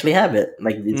crap, they actually have it.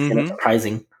 Like, it's kind of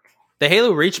surprising. The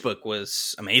Halo Reach book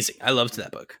was amazing. I loved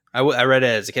that book. I read it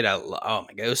as a kid. Oh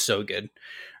my god, it was so good.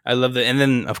 I loved it. And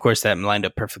then of course that lined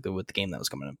up perfectly with the game that was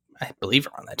coming up, I believe,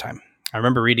 around that time. I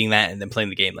remember reading that and then playing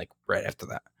the game like right after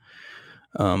that.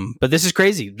 But this is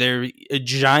crazy. They're a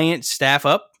giant staff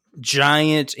up,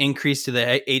 giant increase to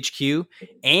the HQ,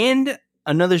 and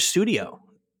another studio.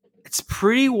 It's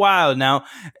pretty wild. Now,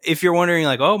 if you're wondering,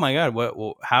 like, oh my god,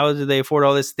 how did they afford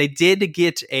all this? They did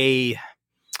get a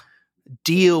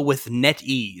deal with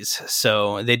NetEase,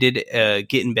 so they did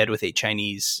get in bed with a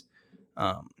Chinese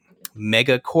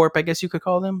mega corp, I guess you could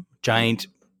call them, giant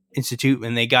institute,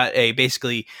 and they got a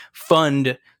basically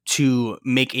fund to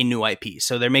make a new IP.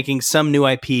 So they're making some new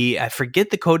IP. I forget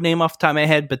the code name off the top of my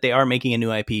head, but they are making a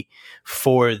new IP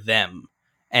for them.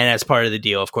 And as part of the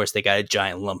deal, of course, they got a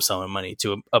giant lump sum of money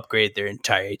to upgrade their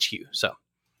entire HQ. So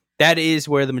that is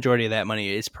where the majority of that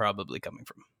money is probably coming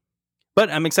from.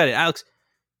 But I'm excited. Alex,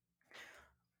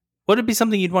 what would be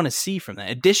something you'd want to see from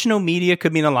that? Additional media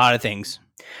could mean a lot of things.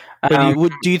 But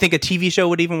do you think a TV show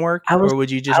would even work? Or would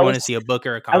you just want to see a book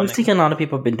or a comic? I was thinking a lot of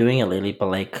people have been doing it lately, but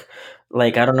like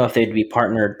I don't know if they'd be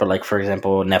partnered, but like, for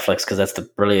example, Netflix, because that's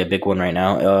really a big one right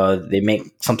now. They make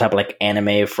some type of like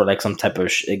anime for like some type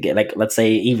of like, let's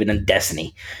say even in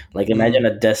Destiny. Like, imagine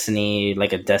a Destiny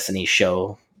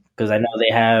show, because I know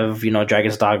they have,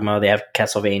 Dragon's Dogma, they have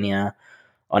Castlevania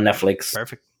on Netflix.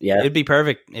 Perfect. Yeah, it'd be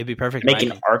perfect. Make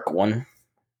an Ark one.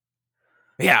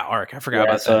 Yeah, Ark. I forgot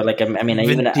about so that. Like, I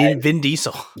mean, Vin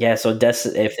Diesel. Yeah, so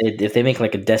if they make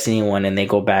like a Destiny one and they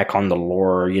go back on the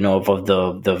lore, of all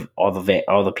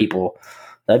the people,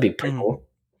 that'd be pretty cool.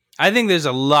 I think there's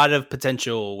a lot of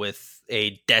potential with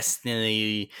a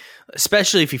Destiny,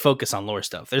 especially if you focus on lore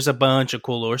stuff. There's a bunch of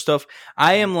cool lore stuff.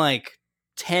 I am like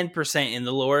 10% in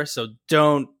the lore, so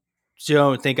don't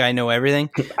think I know everything.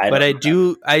 I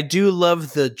do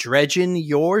love the Dredgen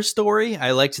Yor story.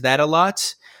 I liked that a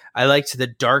lot. I liked the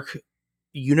Dark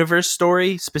Universe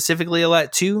story specifically a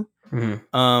lot too.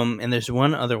 Mm-hmm. And there's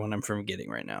one other one I'm forgetting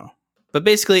right now. But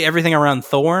basically everything around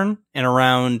Thorn and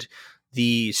around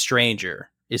the Stranger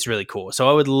is really cool. So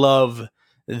I would love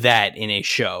that in a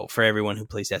show for everyone who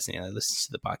plays Destiny and listens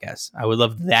to the podcast. I would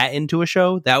love that into a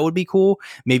show. That would be cool.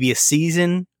 Maybe a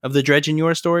season of the Dredgen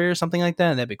Yor story or something like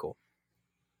that. That'd be cool.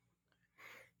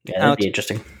 Yeah, that'd be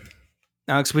interesting.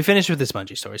 Alex, we finished with this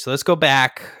Bungie story, so let's go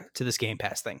back to this Game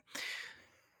Pass thing.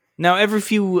 Now, every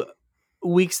few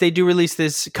weeks, they do release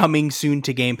this coming soon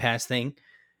to Game Pass thing,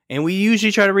 and we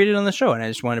usually try to read it on the show, and I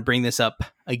just want to bring this up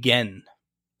again.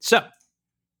 So,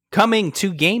 coming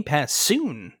to Game Pass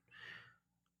soon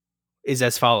is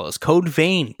as follows. Code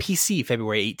Vein, PC,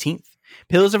 February 18th.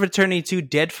 Pillars of Eternity 2,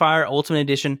 Deadfire Ultimate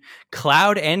Edition,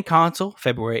 Cloud and Console,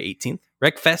 February 18th.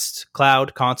 Wreckfest,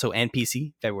 Cloud, Console, and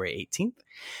PC, February 18th.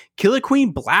 Killer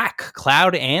Queen Black,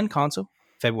 Cloud and Console,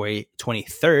 February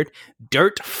 23rd.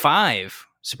 Dirt 5,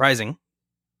 surprising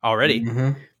already.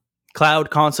 Mm-hmm. Cloud,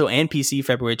 Console, and PC,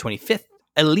 February 25th.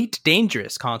 Elite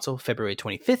Dangerous, Console, February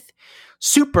 25th.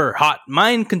 Super Hot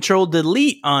Mind Control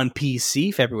Delete on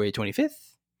PC, February 25th.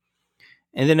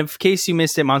 And then in case you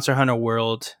missed it, Monster Hunter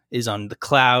World is on the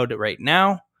cloud right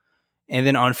now. And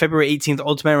then on February 18th,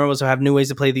 Ultimate Rebels will have new ways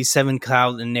to play these 7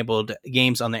 cloud-enabled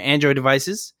games on their Android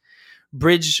devices.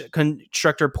 Bridge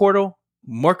Constructor Portal,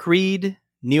 Mork Reed,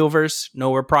 Neoverse,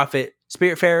 Nowhere Prophet,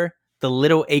 Spiritfarer, The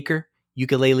Little Acre,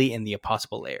 Yooka-Laylee, and The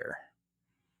Impossible Lair.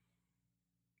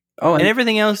 Oh, and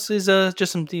everything else is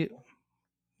just some...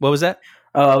 What was that?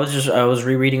 I was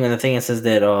rereading on the thing. It says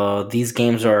that these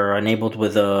games are enabled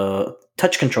with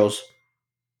touch controls.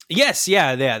 Yes,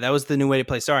 yeah, that was the new way to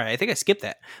play. Sorry, I think I skipped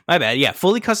that. My bad. Yeah,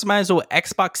 fully customizable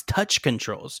Xbox touch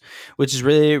controls, which is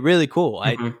really, really cool.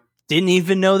 Mm-hmm. I didn't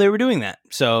even know they were doing that.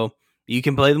 So you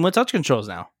can play them with touch controls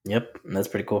now. Yep, that's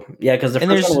pretty cool. Yeah, because the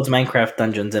first one was Minecraft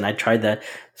Dungeons, and I tried that.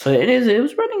 So it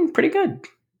was running pretty good.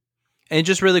 And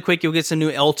just really quick, you'll get some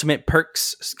new Ultimate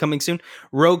perks coming soon.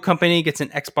 Rogue Company gets an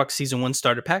Xbox Season 1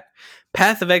 starter pack.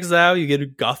 Path of Exile, you get a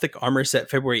Gothic armor set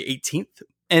February 18th.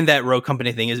 And that Rogue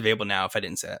Company thing is available now if I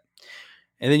didn't say that.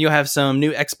 And then you'll have some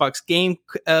new Xbox Game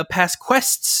Pass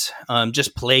quests.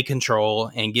 Just play Control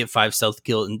and get 5 stealth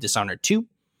kills in Dishonored 2.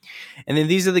 And then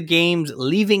these are the games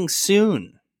leaving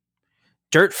soon.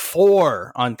 Dirt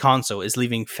 4 on console is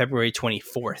leaving February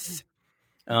 24th.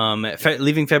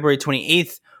 Leaving February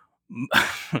 28th.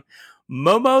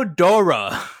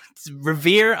 Momodora,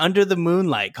 Revere Under the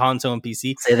Moonlight, console and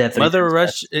PC. Say that Mother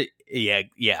Russia,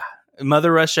 yeah.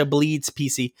 Mother Russia Bleeds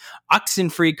PC.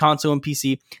 Oxenfree console and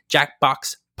PC.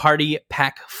 Jackbox Party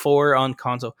Pack 4 on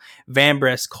console.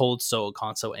 Vambrace Cold Soul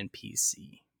console and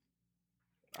PC.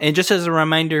 And just as a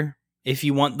reminder, if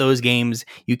you want those games,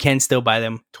 you can still buy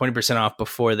them 20% off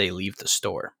before they leave the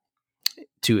store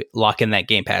to lock in that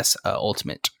Game Pass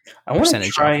Ultimate. I want to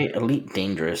try Elite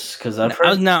Dangerous because I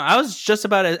was just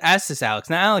about to ask this, Alex.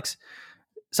 Now, Alex,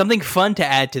 something fun to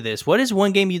add to this. What is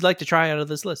one game you'd like to try out of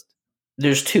this list?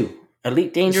 There's 2.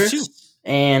 Elite Dangerous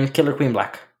and Killer Queen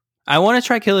Black. I want to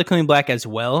try Killer Queen Black as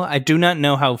well. I do not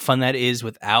know how fun that is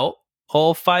without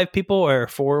all 5 people or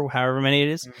 4, however many it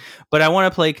is. Mm-hmm. But I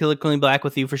want to play Killer Queen Black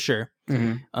with you for sure.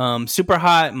 Mm-hmm. Super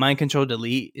Hot Mind Control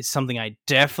Delete is something I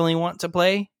definitely want to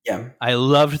play. Yeah, I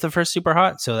loved the first Super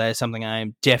Hot, so that is something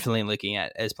I'm definitely looking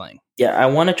at as playing. Yeah, I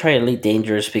want to try Elite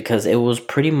Dangerous because it was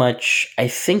pretty much... I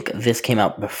think this came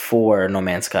out before No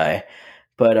Man's Sky,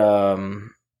 but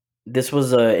this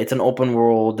was it's an open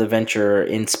world adventure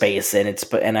in space,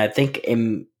 and I think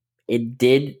it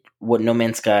did what No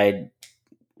Man's Sky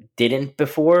didn't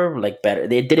before, like better.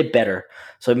 They did it better,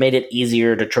 so it made it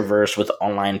easier to traverse with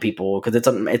online people because it's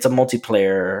a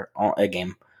multiplayer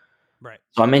game. Right.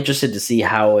 So I'm interested to see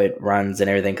how it runs and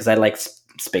everything because I like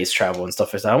space travel and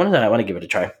stuff. So I want to give it a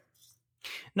try.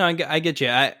 No, I get you.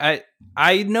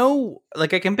 I know,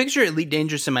 like I can picture Elite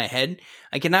Dangerous in my head.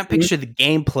 I cannot picture the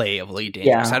gameplay of Elite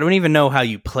Dangerous. Yeah. I don't even know how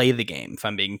you play the game, if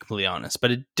I'm being completely honest.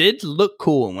 But it did look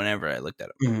cool whenever I looked at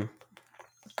it.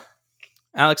 Mm-hmm.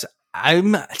 Alex,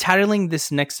 I'm titling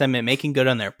this next segment "Making Good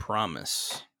on Their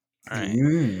Promise." All right.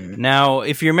 Now,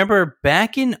 if you remember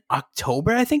back in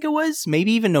October, I think it was,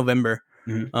 maybe even November.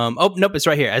 Mm-hmm. Nope, it's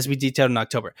right here, as we detailed in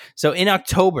October. So in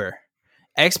October,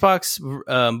 Xbox,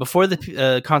 before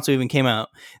the console even came out,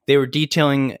 they were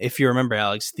detailing, if you remember,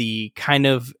 Alex, the kind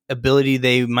of ability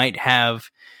they might have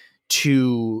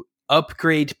to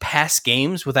upgrade past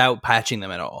games without patching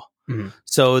them at all.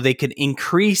 So they could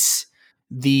increase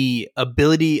the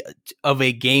ability of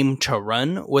a game to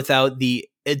run without the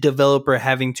developer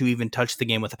having to even touch the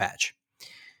game with a patch.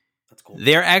 That's cool.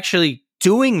 They're actually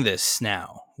doing this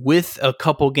now with a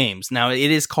couple games. Now,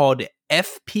 it is called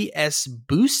FPS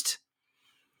Boost,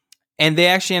 and they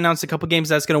actually announced a couple games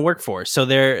that's going to work for. So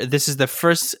this is the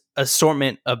first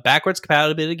assortment of backwards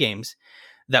compatibility games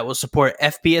that will support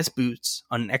FPS Boosts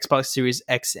on an Xbox Series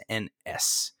X and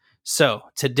S. So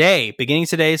beginning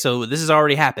today, so this has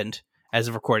already happened as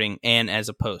of recording and as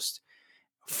a post.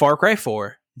 Far Cry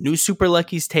 4, New Super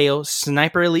Lucky's Tale,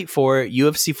 Sniper Elite 4,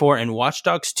 UFC 4, and Watch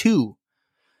Dogs 2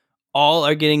 all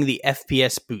are getting the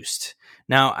FPS boost.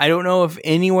 Now, I don't know if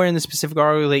anywhere in the specific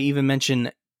article they even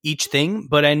mention each thing,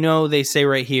 but I know they say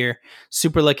right here,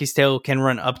 Super Lucky's Tale can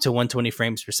run up to 120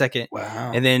 frames per second.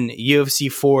 Wow. And then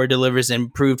UFC 4 delivers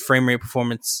improved frame rate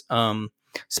performance,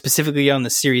 specifically on the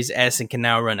Series S, and can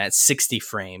now run at 60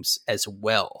 frames as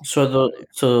well. So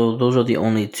those are the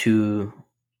only two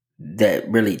that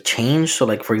really changed. So,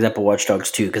 like, for example, Watch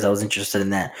Dogs 2, because I was interested in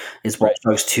that. Is Watch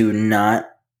Dogs 2 not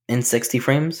in 60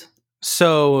 frames?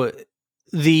 So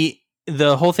the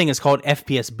whole thing is called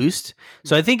FPS Boost.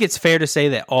 So I think it's fair to say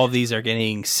that all of these are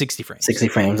getting 60 frames. 60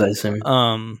 frames, I assume.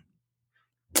 I'm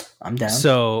down.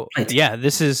 So yeah,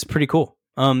 this is pretty cool.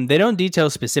 They don't detail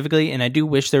specifically, and I do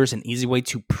wish there was an easy way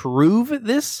to prove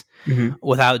this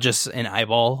without just an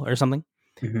eyeball or something.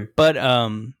 But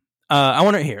I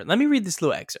want to hear. Let me read this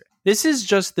little excerpt. This is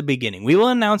just the beginning. We will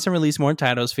announce and release more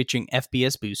titles featuring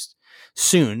FPS Boost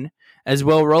soon, as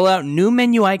well roll out new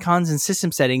menu icons and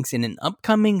system settings in an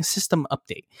upcoming system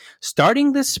update.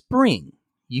 Starting this spring,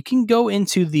 you can go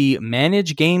into the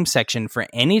Manage Game section for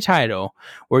any title,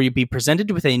 where you'll be presented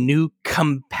with a new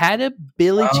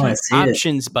compatibility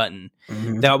options button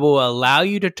that will allow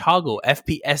you to toggle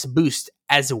FPS Boost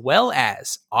as well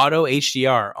as auto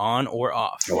HDR on or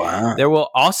off. Wow. There will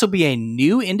also be a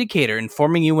new indicator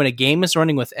informing you when a game is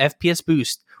running with FPS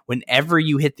Boost whenever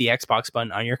you hit the Xbox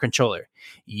button on your controller.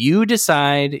 You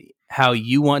decide how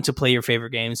you want to play your favorite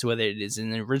games, whether it is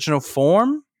in the original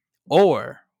form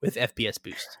or with FPS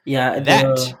Boost. Yeah,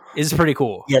 that is pretty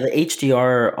cool. Yeah, the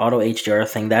HDR, auto HDR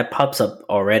thing, that pops up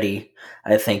already,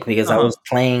 I think, because I was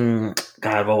playing,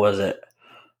 God, what was it?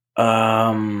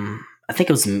 I think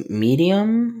it was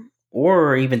Medium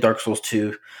or even Dark Souls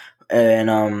 2.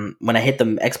 And when I hit the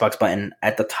Xbox button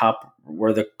at the top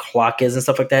where the clock is and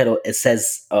stuff like that, it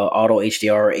says auto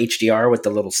HDR or HDR with the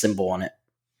little symbol on it.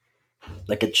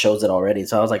 Like, it shows it already.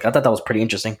 So I was like, I thought that was pretty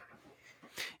interesting.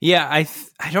 Yeah,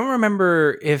 I don't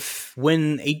remember if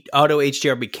when auto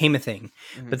HDR became a thing,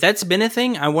 but that's been a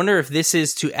thing. I wonder if this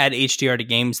is to add HDR to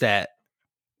games that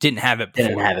didn't have it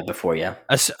before. Yeah.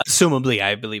 Assumably,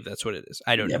 I believe that's what it is.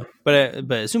 I don't know. But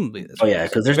assumably that's what it is.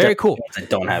 Because there's very cool. That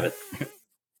don't have it.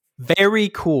 Very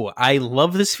cool. I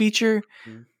love this feature.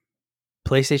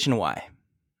 PlayStation Y.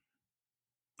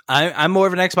 I'm more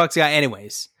of an Xbox guy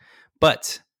anyways,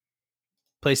 but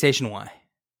PlayStation Y.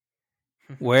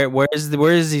 Where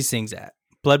is these things at?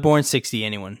 Bloodborne 60,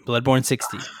 anyone? Bloodborne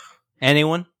 60.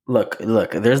 Anyone? Look,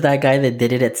 there's that guy that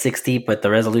did it at 60, but the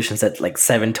resolution's at like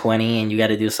 720 and you got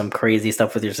to do some crazy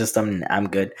stuff with your system. I'm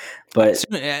good. But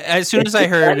as soon as I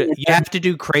heard you have to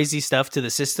do crazy stuff to the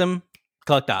system,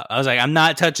 clicked out. I was like, I'm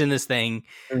not touching this thing.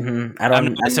 I'm not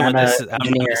messing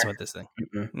with this thing.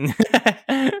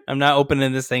 I'm not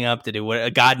opening this thing up to do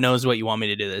what God knows what you want me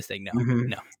to do this thing.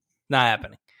 No, not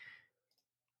happening.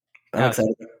 I'm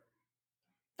excited.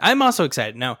 I'm also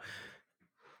excited. Now,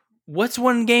 what's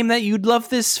one game that you'd love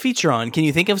this feature on? Can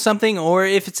you think of something? Or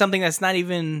if it's something that's not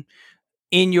even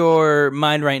in your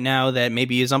mind right now that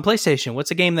maybe is on PlayStation,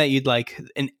 what's a game that you'd like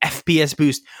an FPS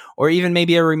boost or even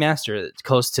maybe a remaster that's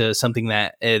close to something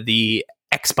that the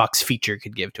Xbox feature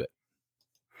could give to it?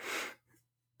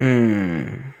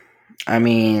 I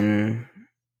mean,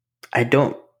 I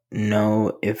don't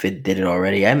know if it did it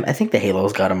already. I think the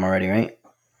Halo's got them already, right?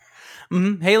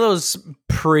 Halo's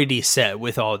pretty set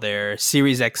with all their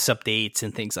Series X updates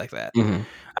and things like that. I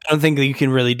don't think that you can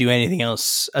really do anything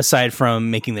else aside from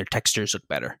making their textures look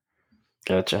better.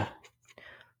 Gotcha.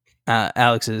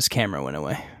 Alex's camera went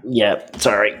away. Yeah,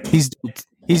 sorry. He's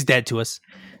dead to us.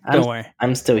 Don't worry.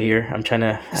 I'm still here. I'm trying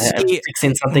to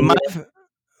fixing something.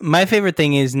 My favorite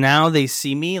thing is now they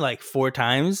see me like 4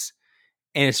 times,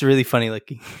 and it's really funny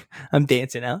looking. I'm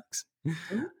dancing, Alex.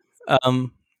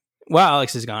 Well,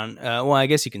 Alex is gone. Well, I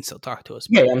guess you can still talk to us.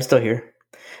 Yeah, I'm still here.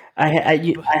 I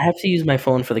have to use my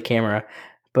phone for the camera,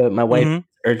 but my wife is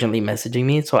urgently messaging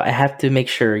me, so I have to make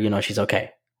sure she's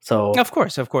okay. So of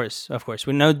course,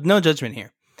 with no judgment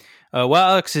here. While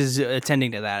Alex is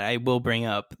attending to that, I will bring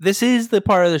up this is the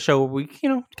part of the show where we,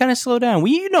 kind of slow down.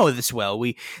 We know this well.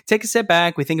 We take a step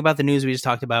back. We think about the news we just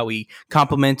talked about. We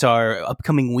compliment our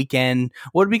upcoming weekend.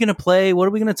 What are we going to play? What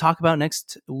are we going to talk about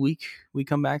next week? We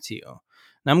come back to you.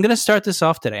 Now I'm going to start this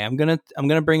off today. I'm going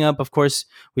to bring up, of course,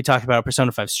 we talked about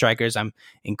Persona 5 Strikers. I'm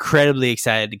incredibly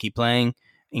excited to keep playing.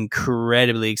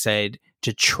 Incredibly excited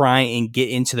to try and get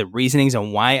into the reasonings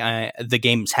on why the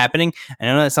game's happening. I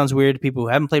know that sounds weird to people who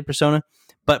haven't played Persona,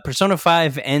 but Persona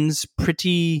 5 ends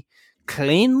pretty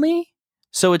cleanly.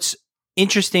 So it's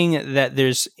interesting that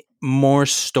there's more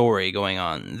story going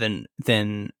on than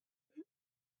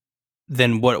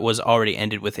what was already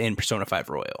ended within Persona 5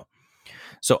 Royal.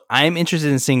 So I'm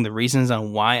interested in seeing the reasons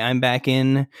on why I'm back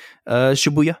in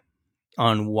Shibuya,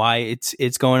 on why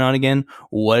it's going on again,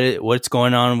 what's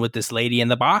going on with this lady in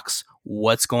the box,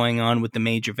 what's going on with the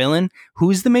major villain,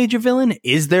 who's the major villain,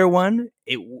 is there one,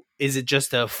 is it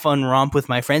just a fun romp with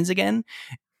my friends again,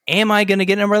 am I gonna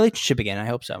get in a relationship again? I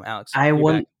hope so. Alex, I'm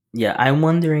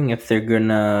wondering if they're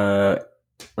gonna,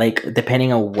 like,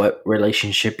 depending on what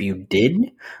relationship you did,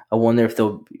 I wonder if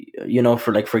they'll,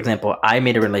 for example, I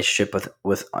made a relationship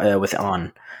with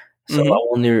An. So I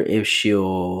wonder if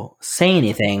she'll say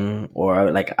anything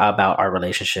or like about our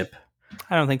relationship.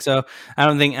 I don't think so. I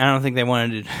don't think they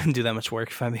wanted to do that much work.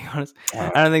 If I'm being honest,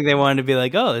 I don't think they wanted to be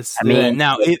like, oh, let's do that.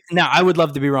 Now I would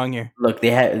love to be wrong here. Look,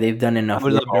 they've done enough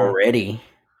already.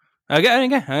 Okay. I'm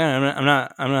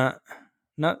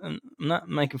not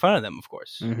making fun of them, of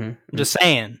course. I'm just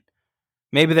saying.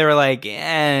 Maybe they were like, we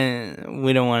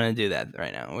don't want to do that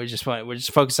right now. We're just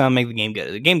focused on making the game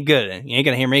good. The game good. You ain't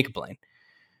gonna hear me complain.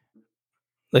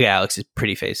 Look at Alex's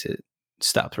pretty face. It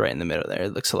stopped right in the middle there.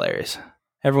 It looks hilarious.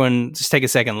 Everyone, just take a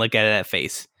second, look at that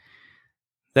face.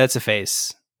 That's a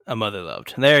face a mother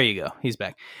loved. There you go. He's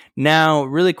back. Now,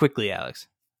 really quickly, Alex.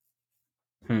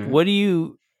 What do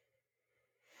you...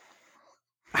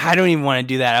 I don't even want to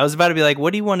do that. I was about to be like,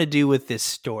 what do you want to do with this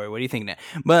story? What do you think now?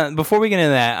 But before we get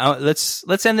into that,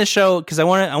 let's end this show because I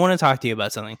want to talk to you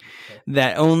about something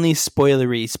that only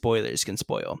spoilers can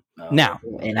spoil. Now,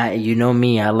 and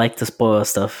me, I like to spoil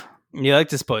stuff. You like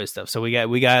to spoil stuff, so we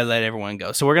gotta let everyone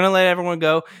go. So we're gonna let everyone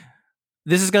go.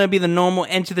 This is gonna be the normal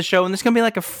end to the show, and there's gonna be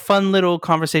like a fun little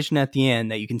conversation at the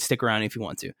end that you can stick around if you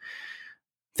want to.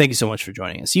 Thank you so much for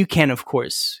joining us. You can, of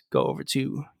course, go over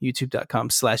to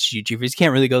youtube.com/EasyAchievers. You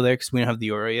can't really go there because we don't have the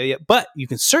URL yet, but you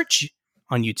can search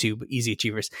on YouTube, Easy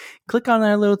Achievers. Click on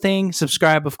that little thing,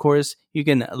 subscribe, of course. You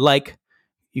can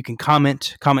you can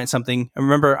comment something. And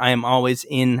remember, I am always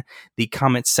in the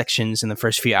comment sections in the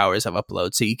first few hours of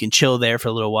upload, so you can chill there for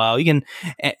a little while. You can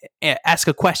ask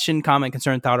a question, comment,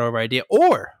 concern, thought, or idea,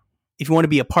 or if you want to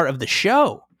be a part of the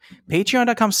show,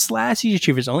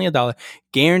 patreon.com/EasyAchievers, only $1,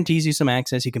 guarantees you some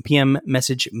access. You can PM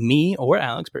message me or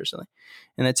Alex personally,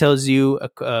 and that tells you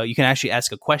you can actually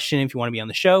ask a question if you want to be on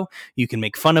the show. You can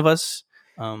make fun of us.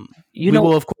 We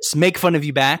will, of course, make fun of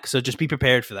you back, so just be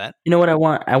prepared for that. You know what I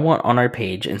want? I want on our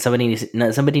page, and somebody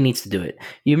needs to do it.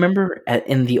 You remember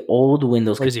in the old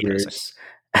Windows computers,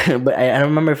 but I don't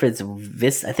remember if it's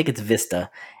Vista. I think it's Vista,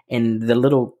 and the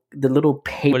little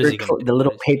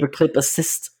paperclip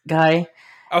assist guy.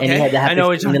 Okay, and he had to have I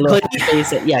know it's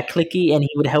clicky, and he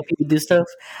would help you do stuff.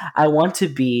 I want to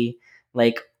be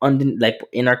like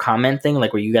in our comment thing,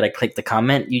 like where you gotta click the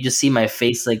comment, you just see my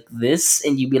face like this,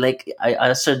 and you'd be like,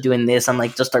 I start doing this. I'm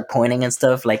like, just start pointing and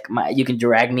stuff. Like you can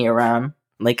drag me around.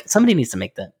 Like somebody needs to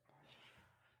make that.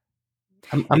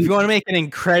 If you want to make an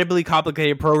incredibly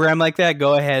complicated program like that,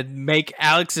 go ahead. Make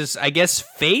Alex's, I guess,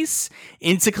 face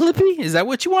into Clippy. Is that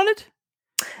what you wanted?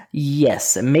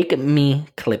 Yes, make me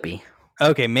Clippy.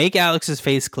 Okay, make Alex's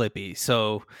face Clippy.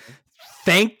 So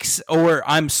thanks, or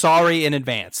I'm sorry in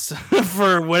advance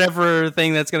for whatever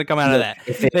thing that's going to come out of that.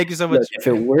 Thank you so much. If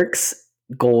it works,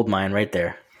 gold mine right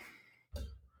there.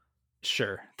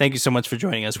 Sure. Thank you so much for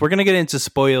joining us. We're going to get into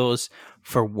spoils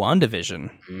for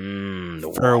WandaVision.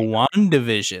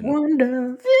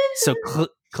 WandaVision. So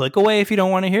click away if you don't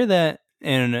want to hear that.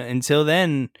 And until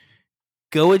then,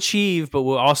 go achieve, but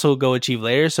we'll also go achieve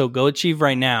later. So go achieve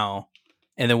right now,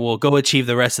 and then we'll go achieve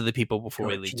the rest of the people before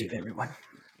we leave. Everyone.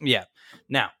 Yeah.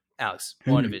 Now, Alex,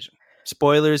 WandaVision.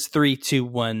 Spoilers, 3, 2,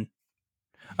 1.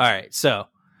 All right. So,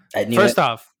 first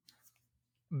off,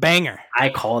 banger. I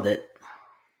called it.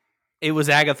 It was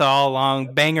Agatha all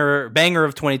along. Banger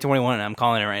of 2021. I'm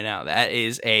calling it right now. That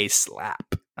is a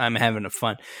slap. I'm having a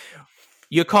fun.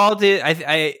 You called it.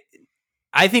 I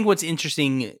think what's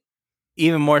interesting,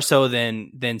 even more so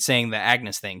than saying the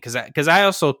Agnes thing, because I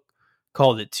also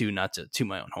called it too, not to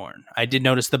my own horn. I did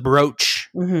notice the brooch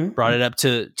brought it up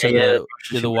to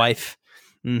the wife.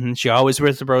 She always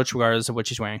wears the brooch regardless of what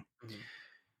she's wearing. Mhm.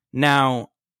 Now,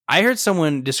 I heard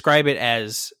someone describe it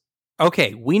as,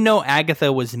 okay, we know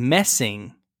Agatha was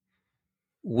messing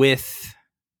with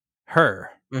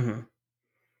her. Mm-hmm.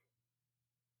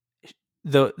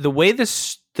 The way the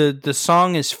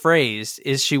song is phrased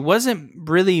is she wasn't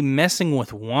really messing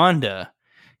with Wanda.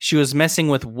 She was messing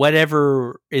with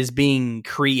whatever is being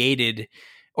created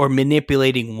or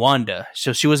manipulating Wanda.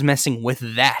 So she was messing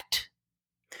with that.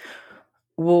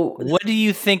 Well, what do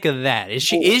you think of that? Is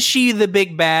she the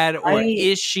big bad, or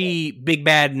is she big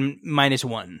bad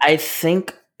 -1? I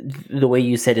think the way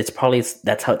you said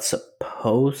that's how it's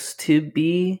supposed to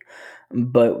be,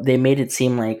 but they made it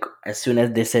seem like as soon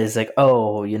as they says like,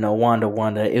 oh,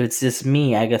 Wanda, it's just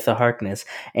me, Agatha Harkness,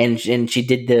 and she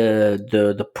did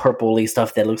the purpley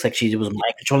stuff that looks like she was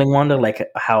mind controlling Wanda, like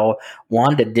how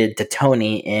Wanda did to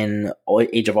Tony in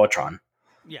Age of Ultron.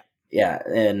 Yeah,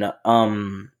 and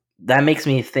that makes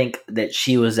me think that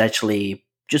she was actually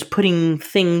just putting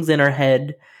things in her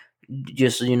head.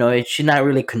 Just, she's not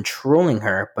really controlling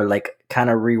her, but like kind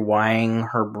of rewiring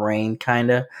her brain, kind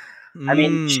of. I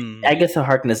mean, Agatha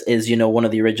Harkness is, one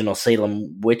of the original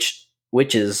Salem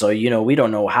witches, so we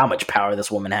don't know how much power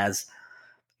this woman has,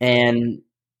 and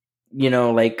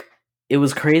like it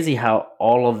was crazy how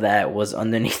all of that was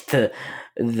underneath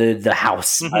the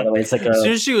house. By the way, it's like as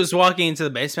soon as she was walking into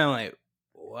the basement, I'm like,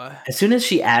 what? As soon as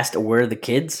she asked where are the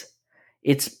kids,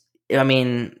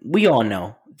 we all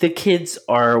know the kids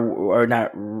are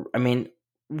not. I mean,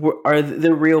 are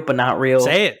they real but not real?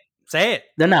 Say it.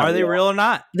 They're not. Are they real or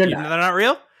not? They're not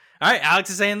real. All right, Alex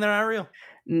is saying they're not real.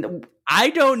 I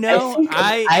don't know.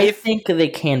 I think they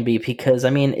can be because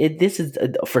this is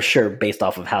for sure based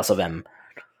off of House of M.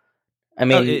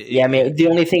 The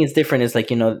only thing is different is like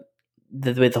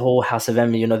with the whole House of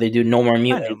M, they do no more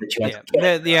mutants.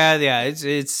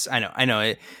 It's I know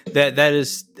it. That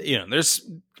is there's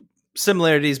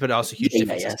similarities, but also huge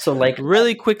differences. Yeah. So like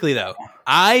really quickly though,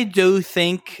 I do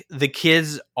think the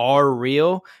kids are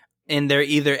real, and they're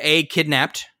either A,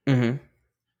 kidnapped,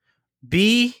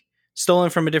 B, stolen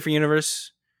from a different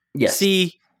universe,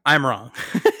 C, I'm wrong.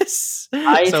 So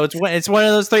it's one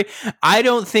of those three. I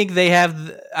don't think they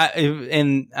have,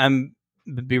 and I'm.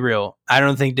 Be real. I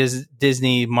don't think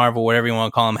Disney, Marvel, whatever you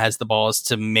want to call them, has the balls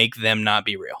to make them not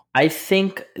be real. I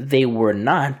think they were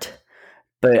not,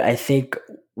 but I think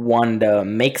Wanda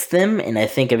makes them, and I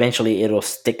think eventually it'll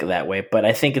stick that way. But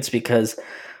I think it's because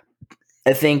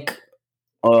I think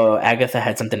Agatha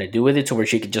had something to do with it, to where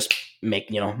she could just make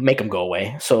them go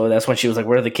away. So that's when she was like,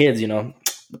 "Where are the kids?"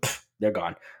 They're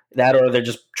gone. That, or they're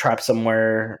just trapped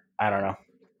somewhere. I don't know.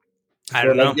 I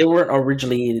don't know. They weren't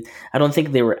originally. I don't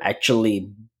think they were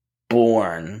actually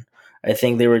born. I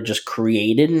think they were just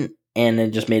created, and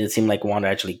it just made it seem like Wanda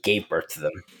actually gave birth to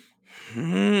them.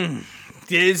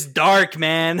 It is dark,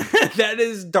 man. That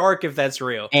is dark if that's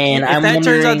real. And if that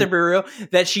turns out to be real,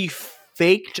 that she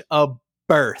faked a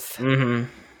birth. Mm-hmm.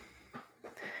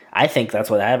 I think that's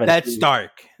what happened. That's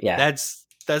dark. Yeah, that's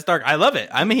dark. I love it.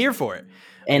 I'm here for it.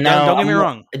 And now, don't get me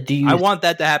wrong. I want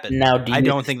that to happen. Now, I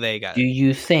don't think they got it. Do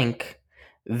you think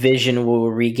Vision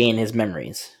will regain his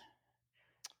memories?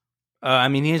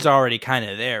 He's already kind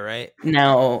of there, right?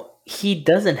 Now, he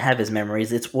doesn't have his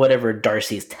memories. It's whatever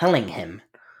Darcy's telling him.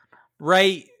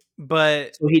 Right,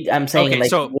 but... So I'm saying,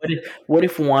 what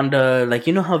if Wanda... Like,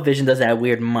 how Vision does that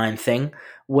weird mind thing?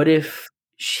 What if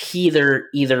either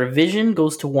Vision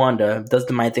goes to Wanda, does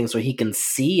the mind thing so he can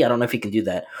see? I don't know if he can do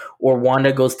that. Or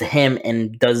Wanda goes to him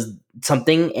and does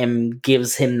something and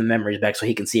gives him the memories back so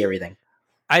he can see everything.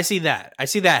 I see that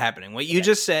happening. What you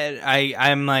just said,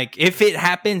 I'm like, if it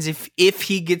happens, if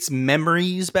he gets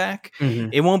memories back,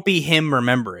 it won't be him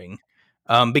remembering,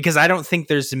 because I don't think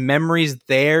there's memories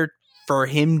there for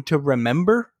him to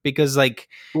remember. Because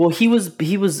he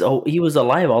was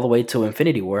alive all the way to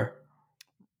Infinity War,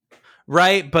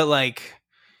 right? But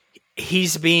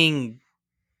he's being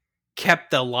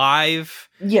kept alive,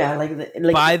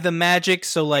 by the magic.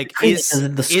 So is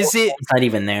it not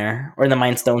even there, or the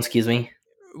Mind Stone? Excuse me.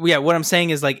 Yeah, what I'm saying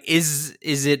is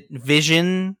is it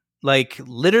Vision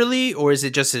literally, or is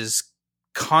it just his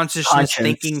consciousness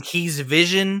thinking he's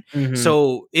Vision?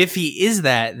 So if he is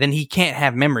that, then he can't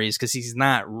have memories because he's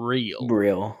not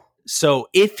real. So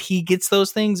if he gets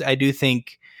those things, I do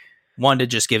think Wanda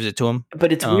just gives it to him.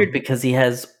 But it's weird because he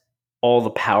has all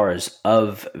the powers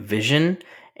of Vision,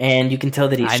 and you can tell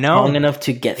that he's strong enough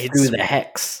to get through the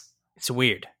hex. It's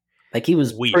weird. He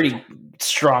was pretty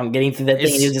strong getting through that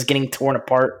thing. He was just getting torn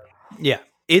apart. Yeah,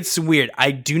 it's weird.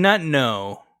 I do not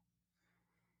know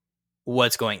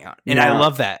what's going on, and I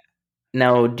love that.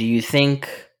 Now, do you think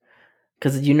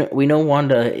Because we know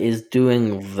Wanda is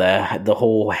doing the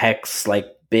whole hex like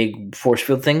big force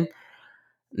field thing.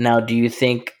 Now, do you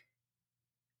think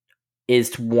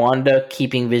is Wanda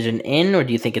keeping Vision in, or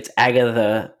do you think it's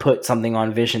Agatha put something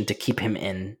on Vision to keep him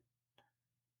in?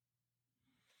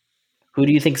 Who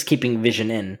do you think's keeping Vision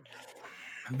in?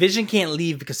 Vision can't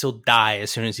leave because he'll die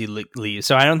as soon as he leaves.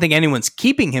 So I don't think anyone's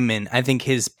keeping him in. I think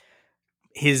his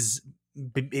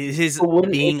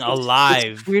being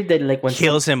alive it's weird that like when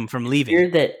kills him from leaving.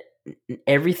 Weird that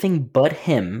everything but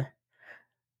him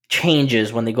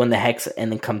changes when they go in the hex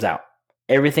and then comes out.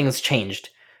 Everything's changed.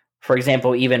 For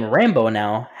example, even Rambo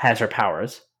now has her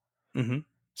powers. Mm-hmm.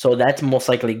 So that's most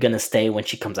likely going to stay when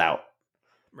she comes out.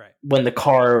 Right. When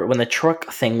the truck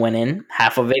thing went in,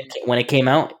 half of it when it came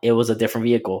out, it was a different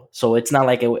vehicle. So it's not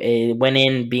like it went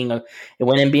in being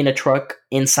a truck.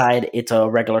 Inside, it's a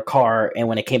regular car, and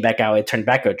when it came back out, it turned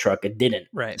back a truck. It didn't.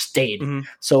 Right. It stayed. Mm-hmm.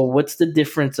 So what's the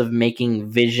difference of making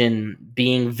Vision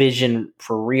being Vision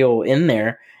for real in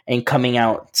there and coming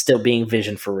out still being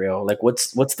Vision for real? Like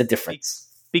what's the difference?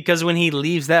 Because when he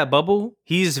leaves that bubble,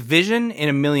 he's Vision in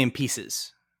a million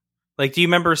pieces. Like, do you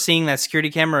remember seeing that security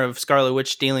camera of Scarlet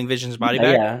Witch stealing Vision's body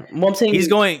back? Yeah. Well, I'm saying he's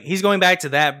going back to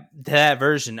that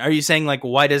version. Are you saying like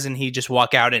why doesn't he just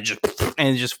walk out and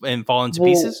just fall into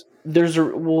pieces?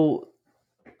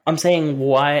 I'm saying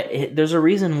why there's a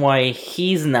reason why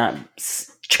he's not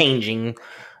changing,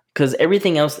 because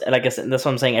everything else, like I said, that's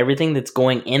what I'm saying. Everything that's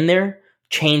going in there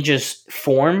changes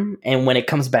form, and when it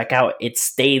comes back out, it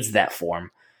stays that form.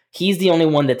 He's the only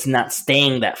one that's not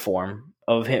staying that form.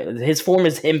 Of him, his form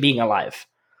is him being alive.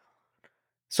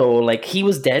 So, like, he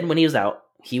was dead when he was out.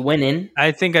 He went in.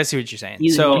 I think I see what you're saying.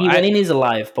 When he went in, he's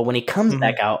alive. But when he comes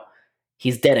back out,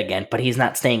 he's dead again. But he's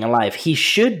not staying alive. He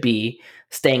should be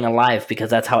staying alive because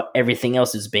that's how everything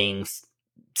else is being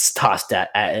tossed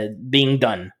at being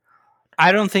done.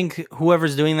 I don't think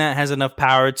whoever's doing that has enough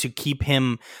power to keep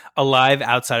him alive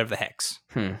outside of the hex.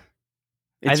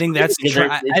 I think that's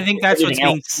what's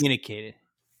being communicated.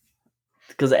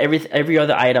 Because every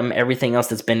other item, everything else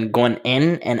that's been going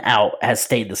in and out has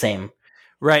stayed the same.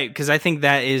 Right, because I think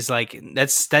that is like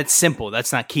that's simple.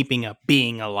 That's not keeping a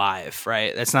being alive,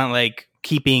 right? That's not like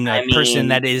keeping a person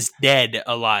that is dead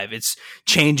alive. It's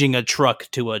changing a truck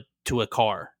to a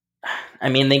car. I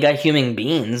mean, they got human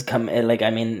beings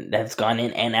that's gone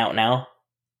in and out now.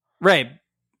 Right,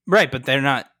 but they're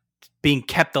not being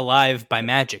kept alive by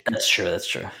magic. That's true.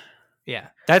 Yeah,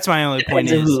 that's my only point.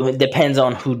 It depends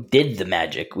on who did the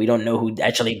magic. We don't know who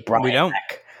actually brought it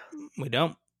back. We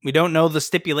don't know the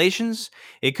stipulations.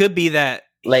 It could be that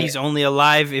he's only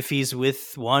alive if he's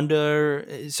with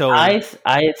Wanda. So I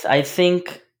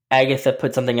think Agatha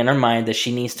put something in her mind that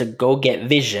she needs to go get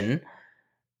Vision,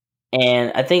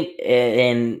 and I think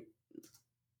I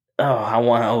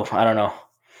don't know.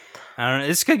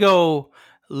 This could go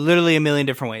literally a million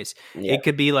different ways. Yeah. It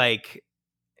could be like.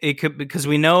 It could, because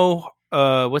we know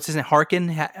what's his name,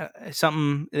 Harkin,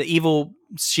 something, the evil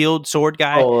shield sword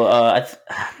guy.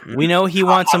 We know he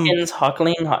wants some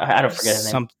Hawkling. I don't forget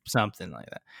his name. Something like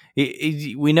that.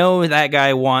 We know that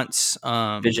guy wants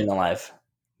Vision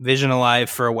alive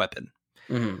for a weapon.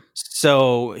 Mm-hmm.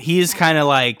 So he's kind of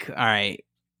like, all right,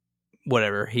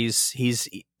 whatever. He's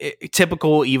a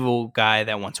typical evil guy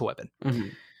that wants a weapon. Mm-hmm.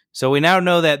 So we now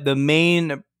know that the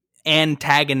main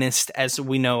antagonist, as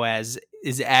we know as,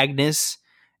 is Agnes,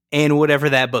 and whatever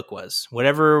that book was.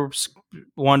 Whatever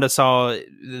Wanda saw,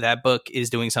 that book is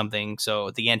doing something.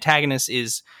 So the antagonist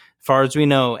is, as far as we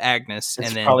know, Agnes. It's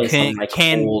and then probably some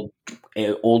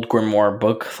old grimoire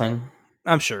book thing.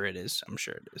 I'm sure it is. And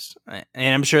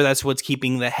I'm sure that's what's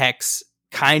keeping the hex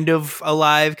kind of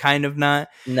alive, kind of not.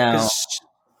 No.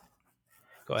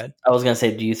 Go ahead. I was going to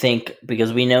say, do you think,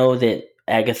 because we know that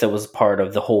Agatha was part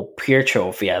of the whole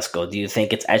Pietro fiasco, do you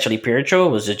think it's actually Pietro, or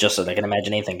was it just like an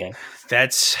imagination thing?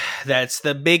 That's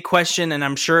the big question, and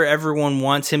I'm sure everyone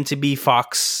wants him to be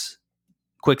Fox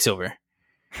Quicksilver.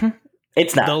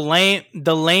 It's not.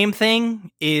 The lame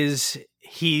thing is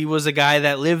he was a guy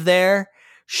that lived there.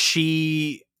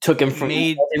 She took him from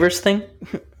the multiverse thing?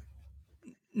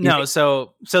 No,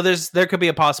 so there could be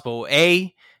a possible.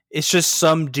 It's just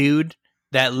some dude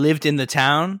that lived in the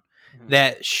town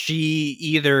that she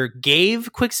either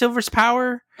gave Quicksilver's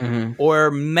power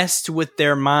or messed with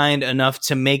their mind enough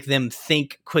to make them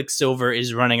think Quicksilver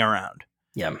is running around.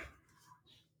 Yeah.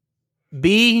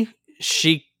 B,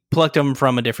 she plucked him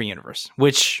from a different universe,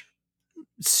 which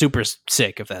super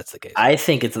sick if that's the case. I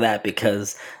think it's that,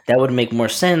 because that would make more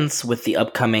sense with the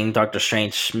upcoming Doctor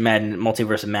Strange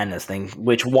Multiverse of Madness thing,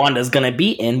 which Wanda's going to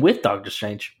be in with Doctor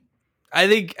Strange. I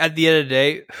think at the end of the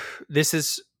day, this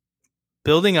is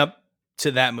building up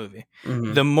to that movie.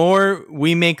 Mhm. The more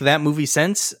we make that movie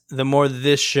sense, the more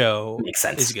this show Makes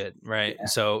sense. is good, right? Yeah.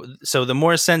 So the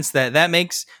more sense that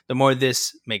makes, the more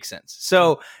this makes sense.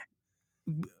 So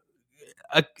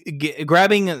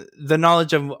grabbing the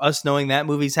knowledge of us knowing that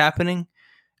movie's happening,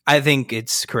 I think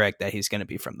it's correct that he's going to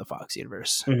be from the Fox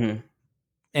universe. Mhm.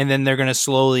 And then they're going to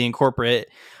slowly incorporate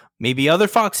maybe other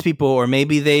Fox people, or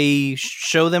maybe they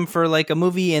show them for like a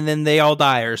movie and then they all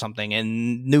die or something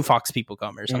and new Fox people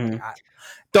come or something. I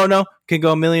don't know. Could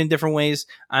go a million different ways.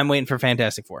 I'm waiting for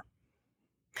Fantastic Four.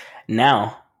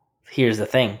 Now, here's the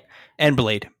thing. And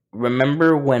Blade.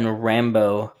 Remember when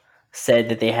Rambo said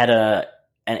that they had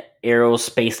an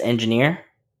aerospace engineer?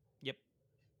 Yep.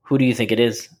 Who do you think it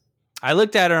is? I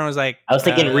looked at her and was like, I was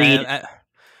thinking Reed.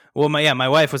 Well, my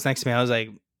wife was next to me. I was like,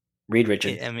 Reed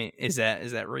Richards. I mean, is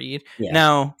that Reed? Yeah.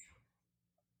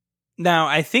 Now,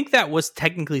 I think that was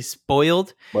technically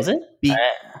spoiled. Was it?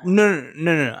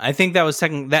 No. I think that was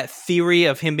that theory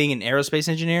of him being an aerospace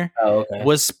engineer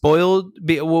was spoiled.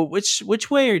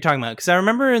 Which way are you talking about? Because I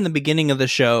remember in the beginning of the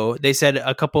show, they said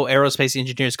a couple aerospace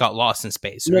engineers got lost in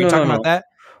space. Are you talking about that?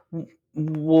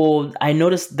 Well, I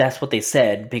noticed that's what they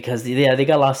said because they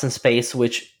got lost in space,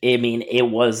 which I mean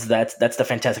that's the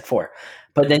Fantastic Four.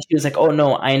 But then she was like, "Oh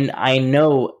no, I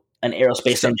know an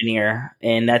aerospace engineer,"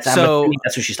 and that's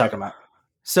who she's talking about.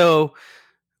 So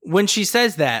when she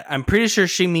says that, I'm pretty sure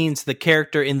she means the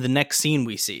character in the next scene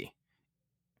we see.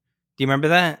 Do you remember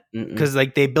that? Because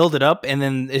like they build it up and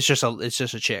then it's just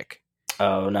a chick.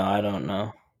 Oh no, I don't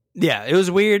know. Yeah, it was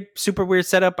weird, super weird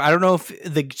setup. I don't know if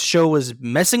the show was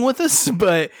messing with us,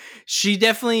 but she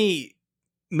definitely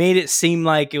made it seem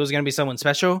like it was going to be someone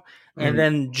special. And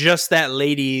then just that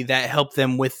lady that helped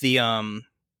them with the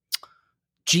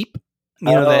Jeep,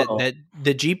 that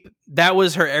the Jeep, that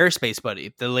was her aerospace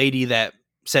buddy, the lady that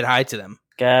said hi to them.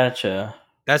 Gotcha.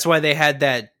 That's why they had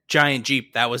that giant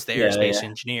Jeep. That was the aerospace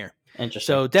engineer.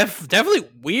 Interesting. So definitely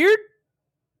weird.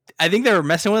 I think they were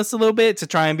messing with us a little bit to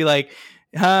try and be like,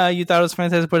 you thought it was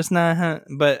fantastic, but it's not, huh?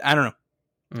 But I don't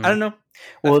know. I don't know.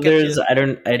 Well, I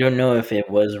don't know if it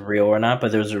was real or not,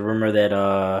 but there's a rumor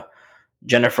that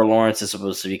Jennifer Lawrence is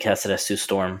supposed to be casted as Sue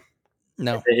Storm.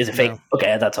 No. Is it fake?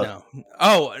 Okay, that's all. No.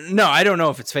 Oh, no, I don't know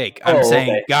if it's fake. I'm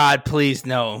saying, God, please,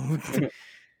 no.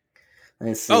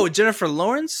 Oh, Jennifer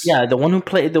Lawrence? Yeah, the one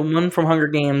from Hunger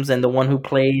Games and the one who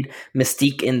played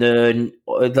Mystique in the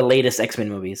latest X-Men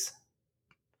movies.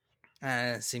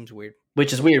 It seems weird.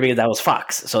 Which is weird because that was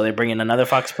Fox, so they bring in another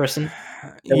Fox person.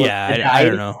 I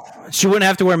don't know. She wouldn't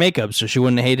have to wear makeup, so she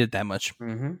wouldn't hate it that much.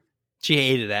 Mm-hmm. She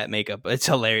hated that makeup. It's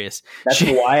hilarious. That's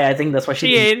why she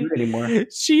didn't do it anymore.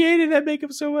 She hated that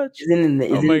makeup so much.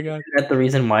 Oh my god! Is that the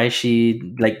reason why she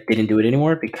didn't do it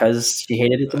anymore? Because she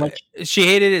hated it so much. She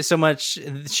hated it so much.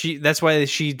 That's why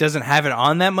she doesn't have it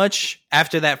on that much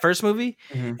after that first movie.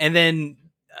 Mm-hmm. And then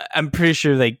I'm pretty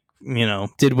sure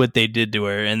did what they did to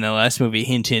her in the last movie.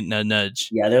 Hint, hint, nudge, nudge.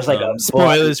 Yeah, there's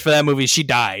spoilers for that movie. She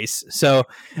dies. So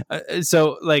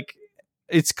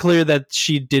it's clear that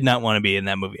she did not want to be in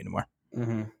that movie anymore.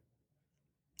 Mm-hmm.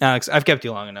 Alex, I've kept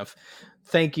you long enough.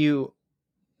 Thank you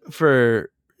for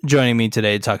joining me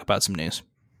today to talk about some news.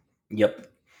 Yep.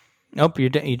 Nope, you're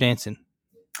dancing.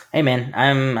 Hey man,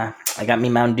 I got me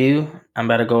Mountain Dew. I'm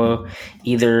about to go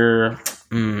either.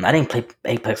 I didn't play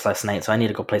Apex last night, so I need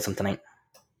to go play some tonight.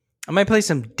 I might play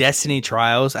some Destiny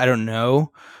Trials. I don't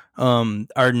know.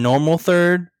 Our normal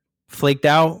third flaked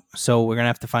out, so we're gonna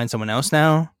have to find someone else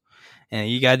now. And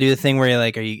you gotta do the thing where you're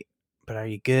like, are you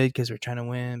good? Because we're trying to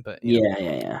win. But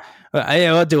yeah. But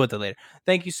I'll deal with it later.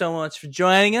 Thank you so much for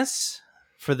joining us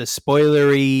for the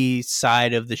spoilery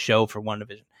side of the show for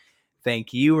WandaVision.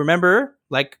 Thank you. Remember,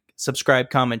 subscribe,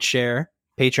 comment, share.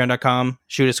 Patreon.com.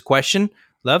 Shoot us a question.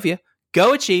 Love you.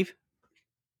 Go Achieve.